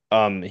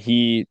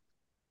 He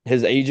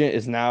his agent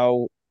is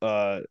now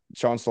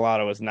Sean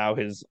Stellato is now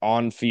his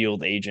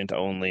on-field agent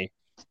only,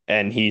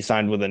 and he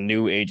signed with a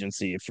new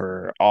agency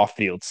for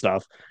off-field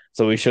stuff.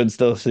 So we should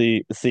still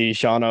see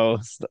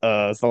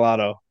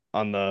Stellato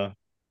on the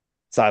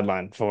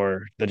sideline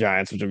for the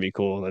Giants, which would be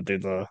cool. That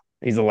dude's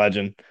he's a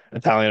legend,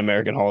 Italian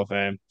American Hall of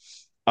Fame.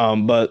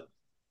 But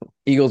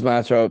Eagles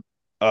match up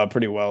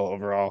pretty well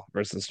overall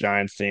versus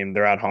Giants team.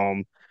 They're at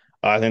home.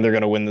 I think they're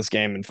going to win this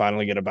game and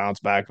finally get a bounce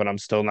back, but I'm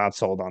still not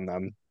sold on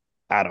them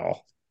at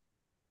all.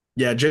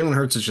 Yeah, Jalen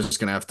Hurts is just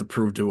going to have to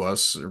prove to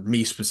us, or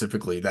me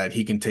specifically, that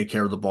he can take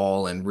care of the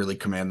ball and really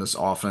command this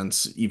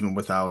offense, even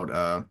without,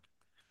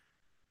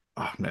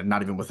 oh, man,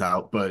 not even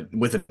without, but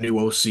with a new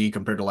OC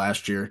compared to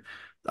last year.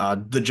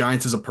 The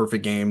Giants is a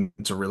perfect game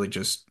to really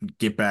just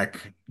get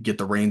back, get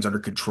the reins under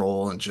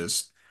control, and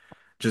just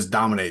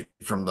dominate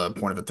from the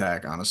point of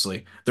attack,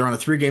 honestly. They're on a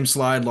 3-game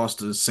slide, lost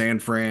to San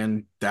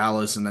Fran,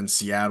 Dallas, and then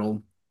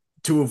Seattle,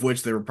 two of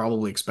which they were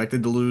probably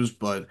expected to lose,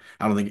 but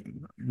I don't think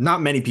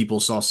not many people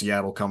saw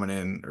Seattle coming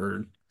in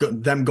or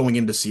them going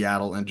into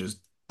Seattle and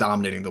just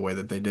dominating the way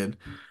that they did.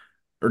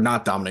 Or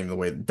not dominating the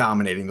way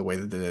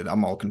that they did.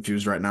 I'm all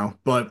confused right now.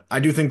 But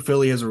I do think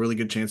Philly has a really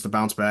good chance to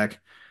bounce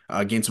back,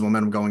 gain some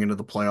momentum going into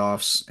the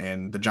playoffs,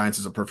 and the Giants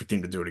is a perfect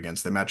team to do it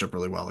against. They match up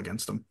really well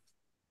against them.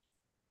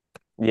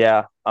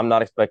 Yeah, I'm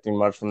not expecting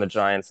much from the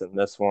Giants in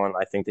this one.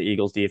 I think the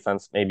Eagles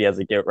defense maybe has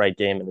a get right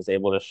game and is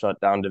able to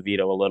shut down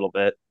DeVito a little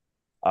bit.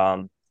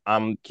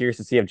 I'm curious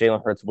to see if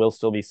Jalen Hurts will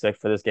still be sick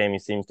for this game. He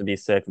seems to be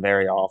sick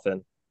very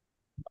often.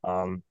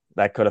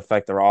 That could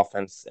affect their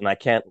offense. And I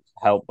can't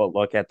help but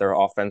look at their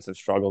offensive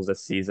struggles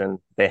this season.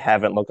 They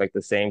haven't looked like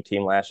the same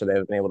team last year. They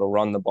haven't been able to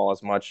run the ball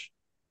as much.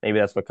 Maybe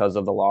that's because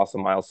of the loss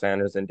of Miles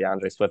Sanders and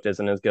DeAndre Swift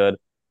isn't as good.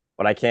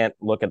 But I can't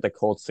look at the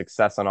Colts'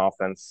 success on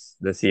offense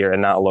this year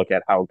and not look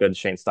at how good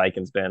Shane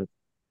Steichen's been.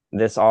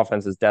 This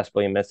offense is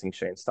desperately missing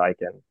Shane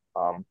Steichen.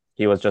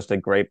 He was just a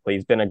great play.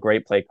 He's been a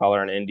great play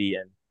caller in Indy,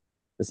 and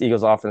this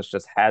Eagles offense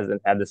just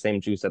hasn't had the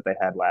same juice that they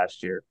had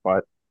last year.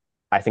 But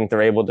I think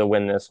they're able to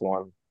win this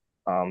one.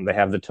 They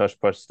have the tush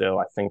push still.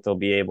 I think they'll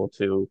be able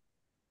to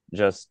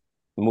just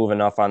move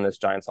enough on this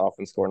Giants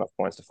offense, score enough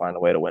points to find a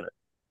way to win it.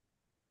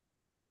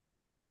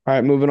 All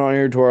right, moving on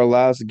here to our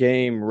last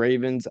game,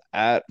 Ravens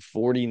at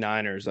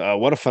 49ers.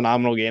 What a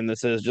phenomenal game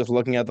this is. Just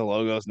looking at the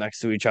logos next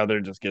to each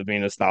other just gives me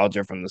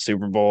nostalgia from the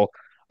Super Bowl.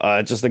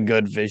 Just a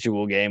good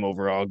visual game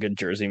overall, good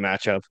jersey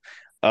matchup.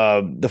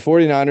 The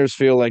 49ers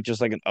feel like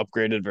just like an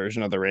upgraded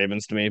version of the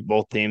Ravens to me.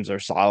 Both teams are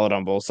solid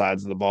on both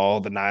sides of the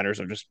ball. The Niners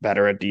are just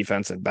better at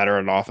defense and better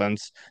at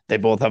offense. They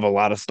both have a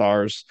lot of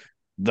stars.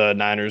 The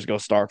Niners go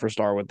star for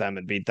star with them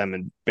and beat them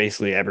in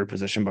basically every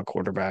position but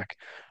quarterback.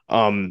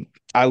 Um,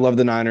 I love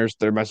the Niners.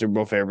 They're my Super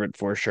Bowl favorite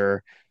for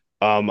sure.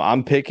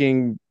 I'm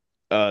picking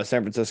San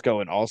Francisco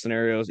in all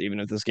scenarios,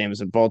 even if this game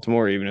is in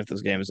Baltimore, even if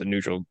this game is a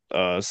neutral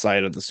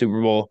site of the Super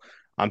Bowl.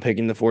 I'm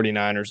picking the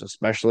 49ers,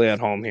 especially at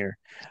home here.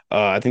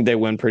 I think they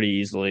win pretty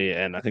easily,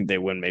 and I think they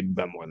win maybe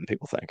by more than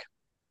people think.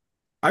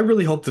 I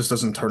really hope this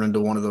doesn't turn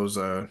into one of those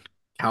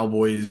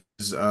Cowboys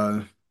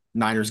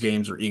Niners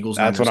games or Eagles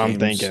That's what Niners I'm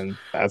games thinking.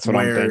 That's what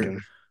I'm where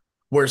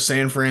thinking.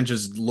 San Fran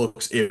just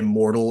looks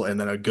immortal and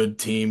then a good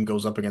team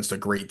goes up against a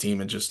great team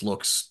and just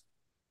looks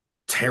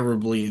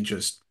terribly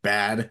just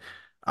bad.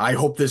 I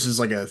hope this is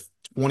like a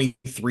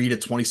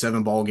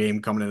 23-27 ball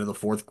game coming into the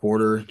fourth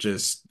quarter.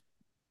 Just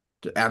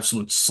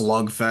absolute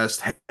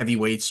slugfest,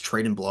 heavyweights,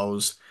 trading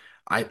blows.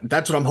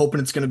 That's what I'm hoping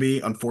it's going to be.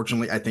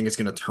 Unfortunately, I think it's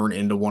going to turn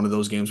into one of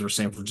those games where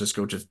San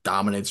Francisco just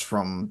dominates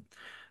from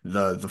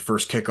the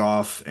first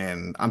kickoff,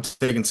 and I'm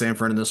taking San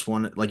Fran in this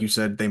one. Like you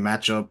said, they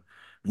match up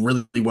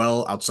really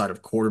well outside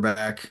of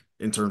quarterback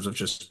in terms of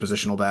just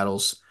positional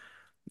battles.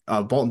 It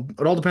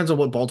all depends on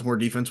what Baltimore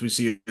defense we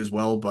see as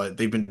well, but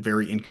they've been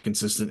very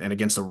inconsistent, and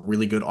against a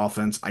really good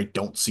offense, I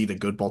don't see the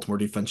good Baltimore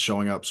defense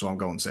showing up, so I'm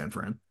going San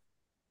Fran.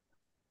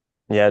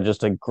 Yeah,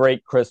 just a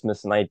great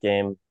Christmas night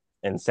game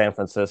in San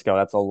Francisco.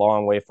 That's a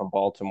long way from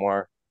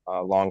Baltimore,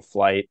 a long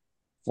flight.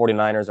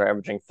 49ers are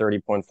averaging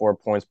 30.4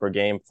 points per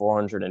game,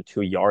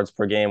 402 yards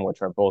per game,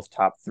 which are both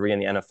top three in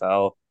the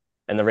NFL.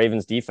 And the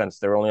Ravens defense,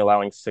 they're only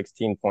allowing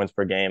 16 points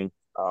per game,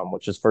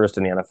 which is first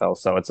in the NFL.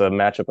 So it's a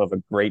matchup of a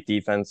great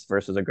defense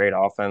versus a great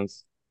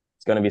offense.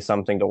 It's going to be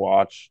something to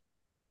watch.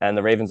 And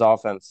the Ravens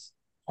offense,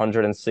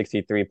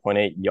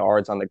 163.8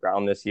 yards on the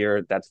ground this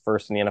year. That's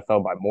first in the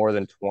NFL by more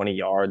than 20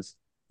 yards.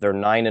 They're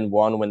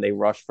 9-1 when they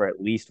rush for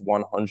at least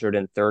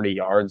 130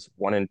 yards,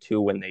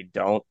 1-2 when they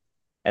don't.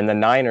 And the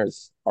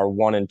Niners are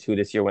 1-2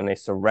 this year when they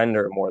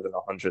surrender more than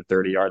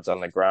 130 yards on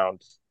the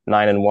ground.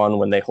 9-1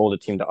 when they hold a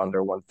team to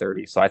under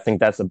 130. So I think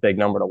that's a big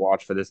number to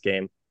watch for this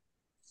game.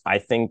 I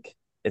think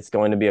it's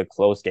going to be a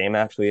close game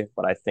actually,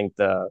 but I think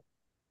the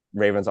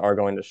Ravens are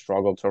going to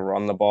struggle to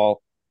run the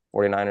ball.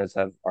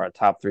 49ers are a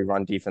top three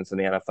run defense in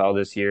the NFL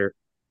this year.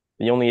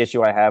 The only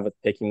issue I have with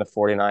picking the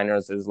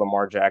 49ers is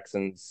Lamar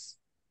Jackson's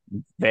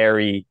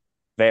very,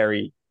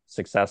 very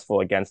successful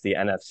against the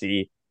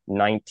NFC,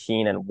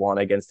 19-1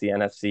 against the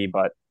NFC.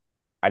 But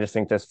I just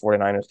think this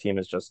 49ers team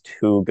is just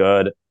too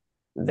good.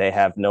 They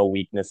have no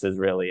weaknesses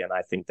really, and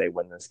I think they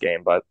win this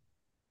game. But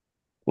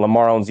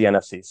Lamar owns the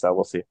NFC, so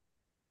we'll see.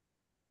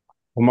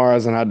 Lamar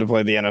hasn't had to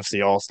play the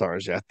NFC All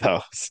Stars yet,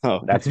 though.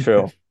 So That's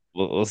true.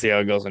 we'll see how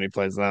it goes when he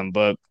plays them.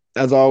 But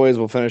as always,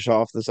 we'll finish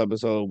off this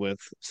episode with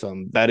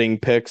some betting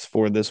picks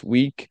for this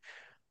week.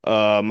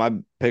 My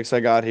picks I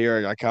got here,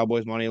 I got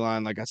Cowboys money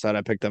line. Like I said,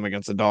 I picked them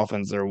against the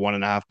Dolphins. They're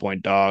 1.5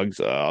 point dogs.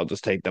 I'll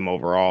just take them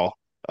overall.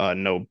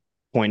 No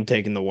point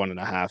taking the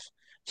 1.5.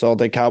 So I'll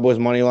take Cowboys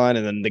money line,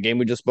 and then the game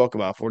we just spoke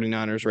about,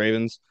 49ers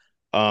Ravens.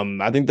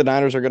 I think the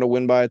Niners are going to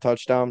win by a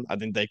touchdown. I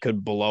think they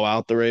could blow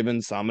out the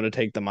Ravens, so I'm going to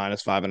take the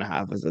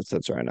 -5.5 as it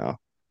sits right now.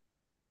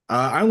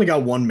 I only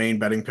got one main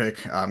betting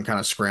pick. I'm kind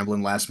of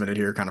scrambling last minute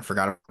here. Kind of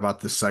forgot about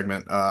this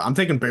segment. I'm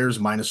taking Bears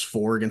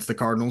 -4 against the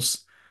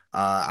Cardinals.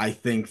 I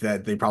think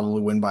that they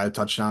probably win by a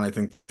touchdown. I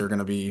think they're going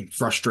to be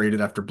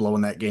frustrated after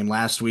blowing that game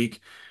last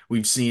week.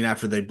 We've seen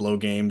after they blow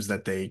games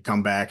that they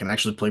come back and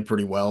actually play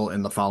pretty well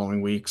in the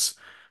following weeks.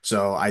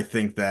 So I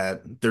think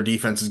that their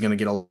defense is going to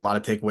get a lot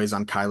of takeaways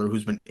on Kyler,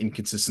 who's been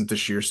inconsistent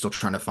this year, still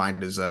trying to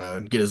find his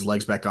get his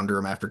legs back under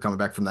him after coming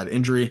back from that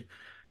injury.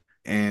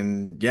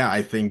 And yeah,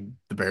 I think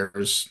the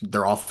Bears,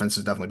 their offense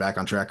is definitely back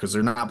on track because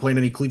they're not playing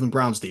any Cleveland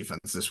Browns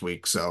defense this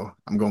week. So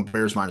I'm going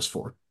Bears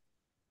 -4.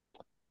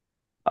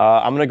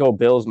 I'm gonna go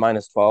Bills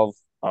 -12.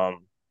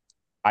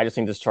 I just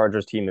think this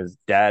Chargers team is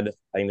dead.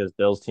 I think this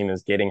Bills team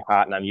is getting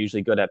hot, and I'm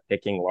usually good at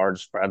picking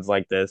large spreads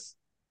like this.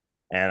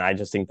 And I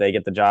just think they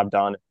get the job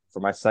done. For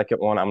my second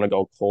one, I'm gonna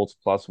go Colts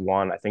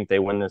 +1. I think they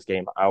win this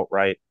game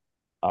outright.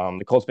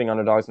 The Colts being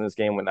underdogs in this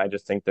game when I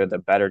just think they're the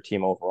better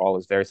team overall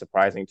is very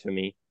surprising to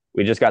me.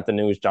 We just got the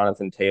news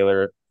Jonathan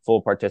Taylor,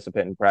 full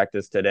participant in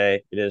practice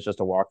today. It is just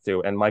a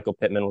walkthrough. And Michael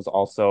Pittman was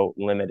also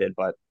limited,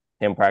 but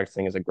him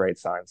practicing is a great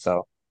sign.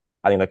 So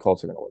I think the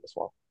Colts are going to win this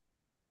one.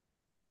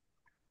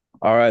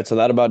 All right, so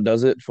that about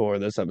does it for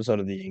this episode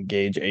of the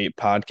Engage 8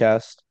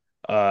 podcast.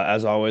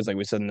 As always, like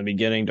we said in the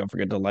beginning, don't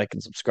forget to like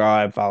and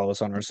subscribe. Follow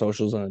us on our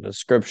socials in the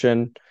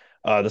description.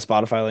 The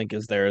Spotify link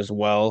is there as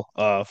well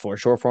for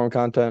short form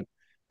content.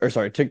 Or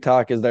sorry,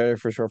 TikTok is there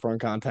for short form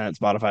content.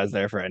 Spotify is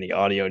there for any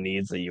audio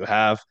needs that you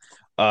have.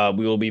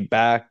 We will be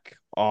back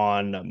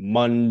on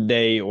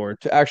Monday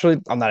actually,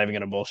 I'm not even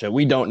going to bullshit.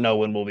 We don't know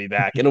when we'll be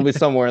back. It'll be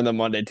somewhere in the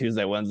Monday,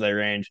 Tuesday, Wednesday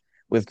range.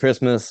 With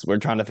Christmas, we're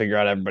trying to figure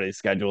out everybody's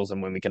schedules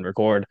and when we can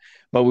record.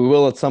 But we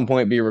will at some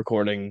point be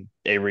recording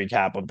a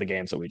recap of the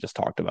games that we just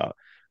talked about.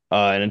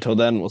 And until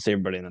then, we'll see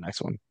everybody in the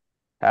next one.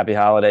 Happy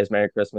holidays. Merry Christmas.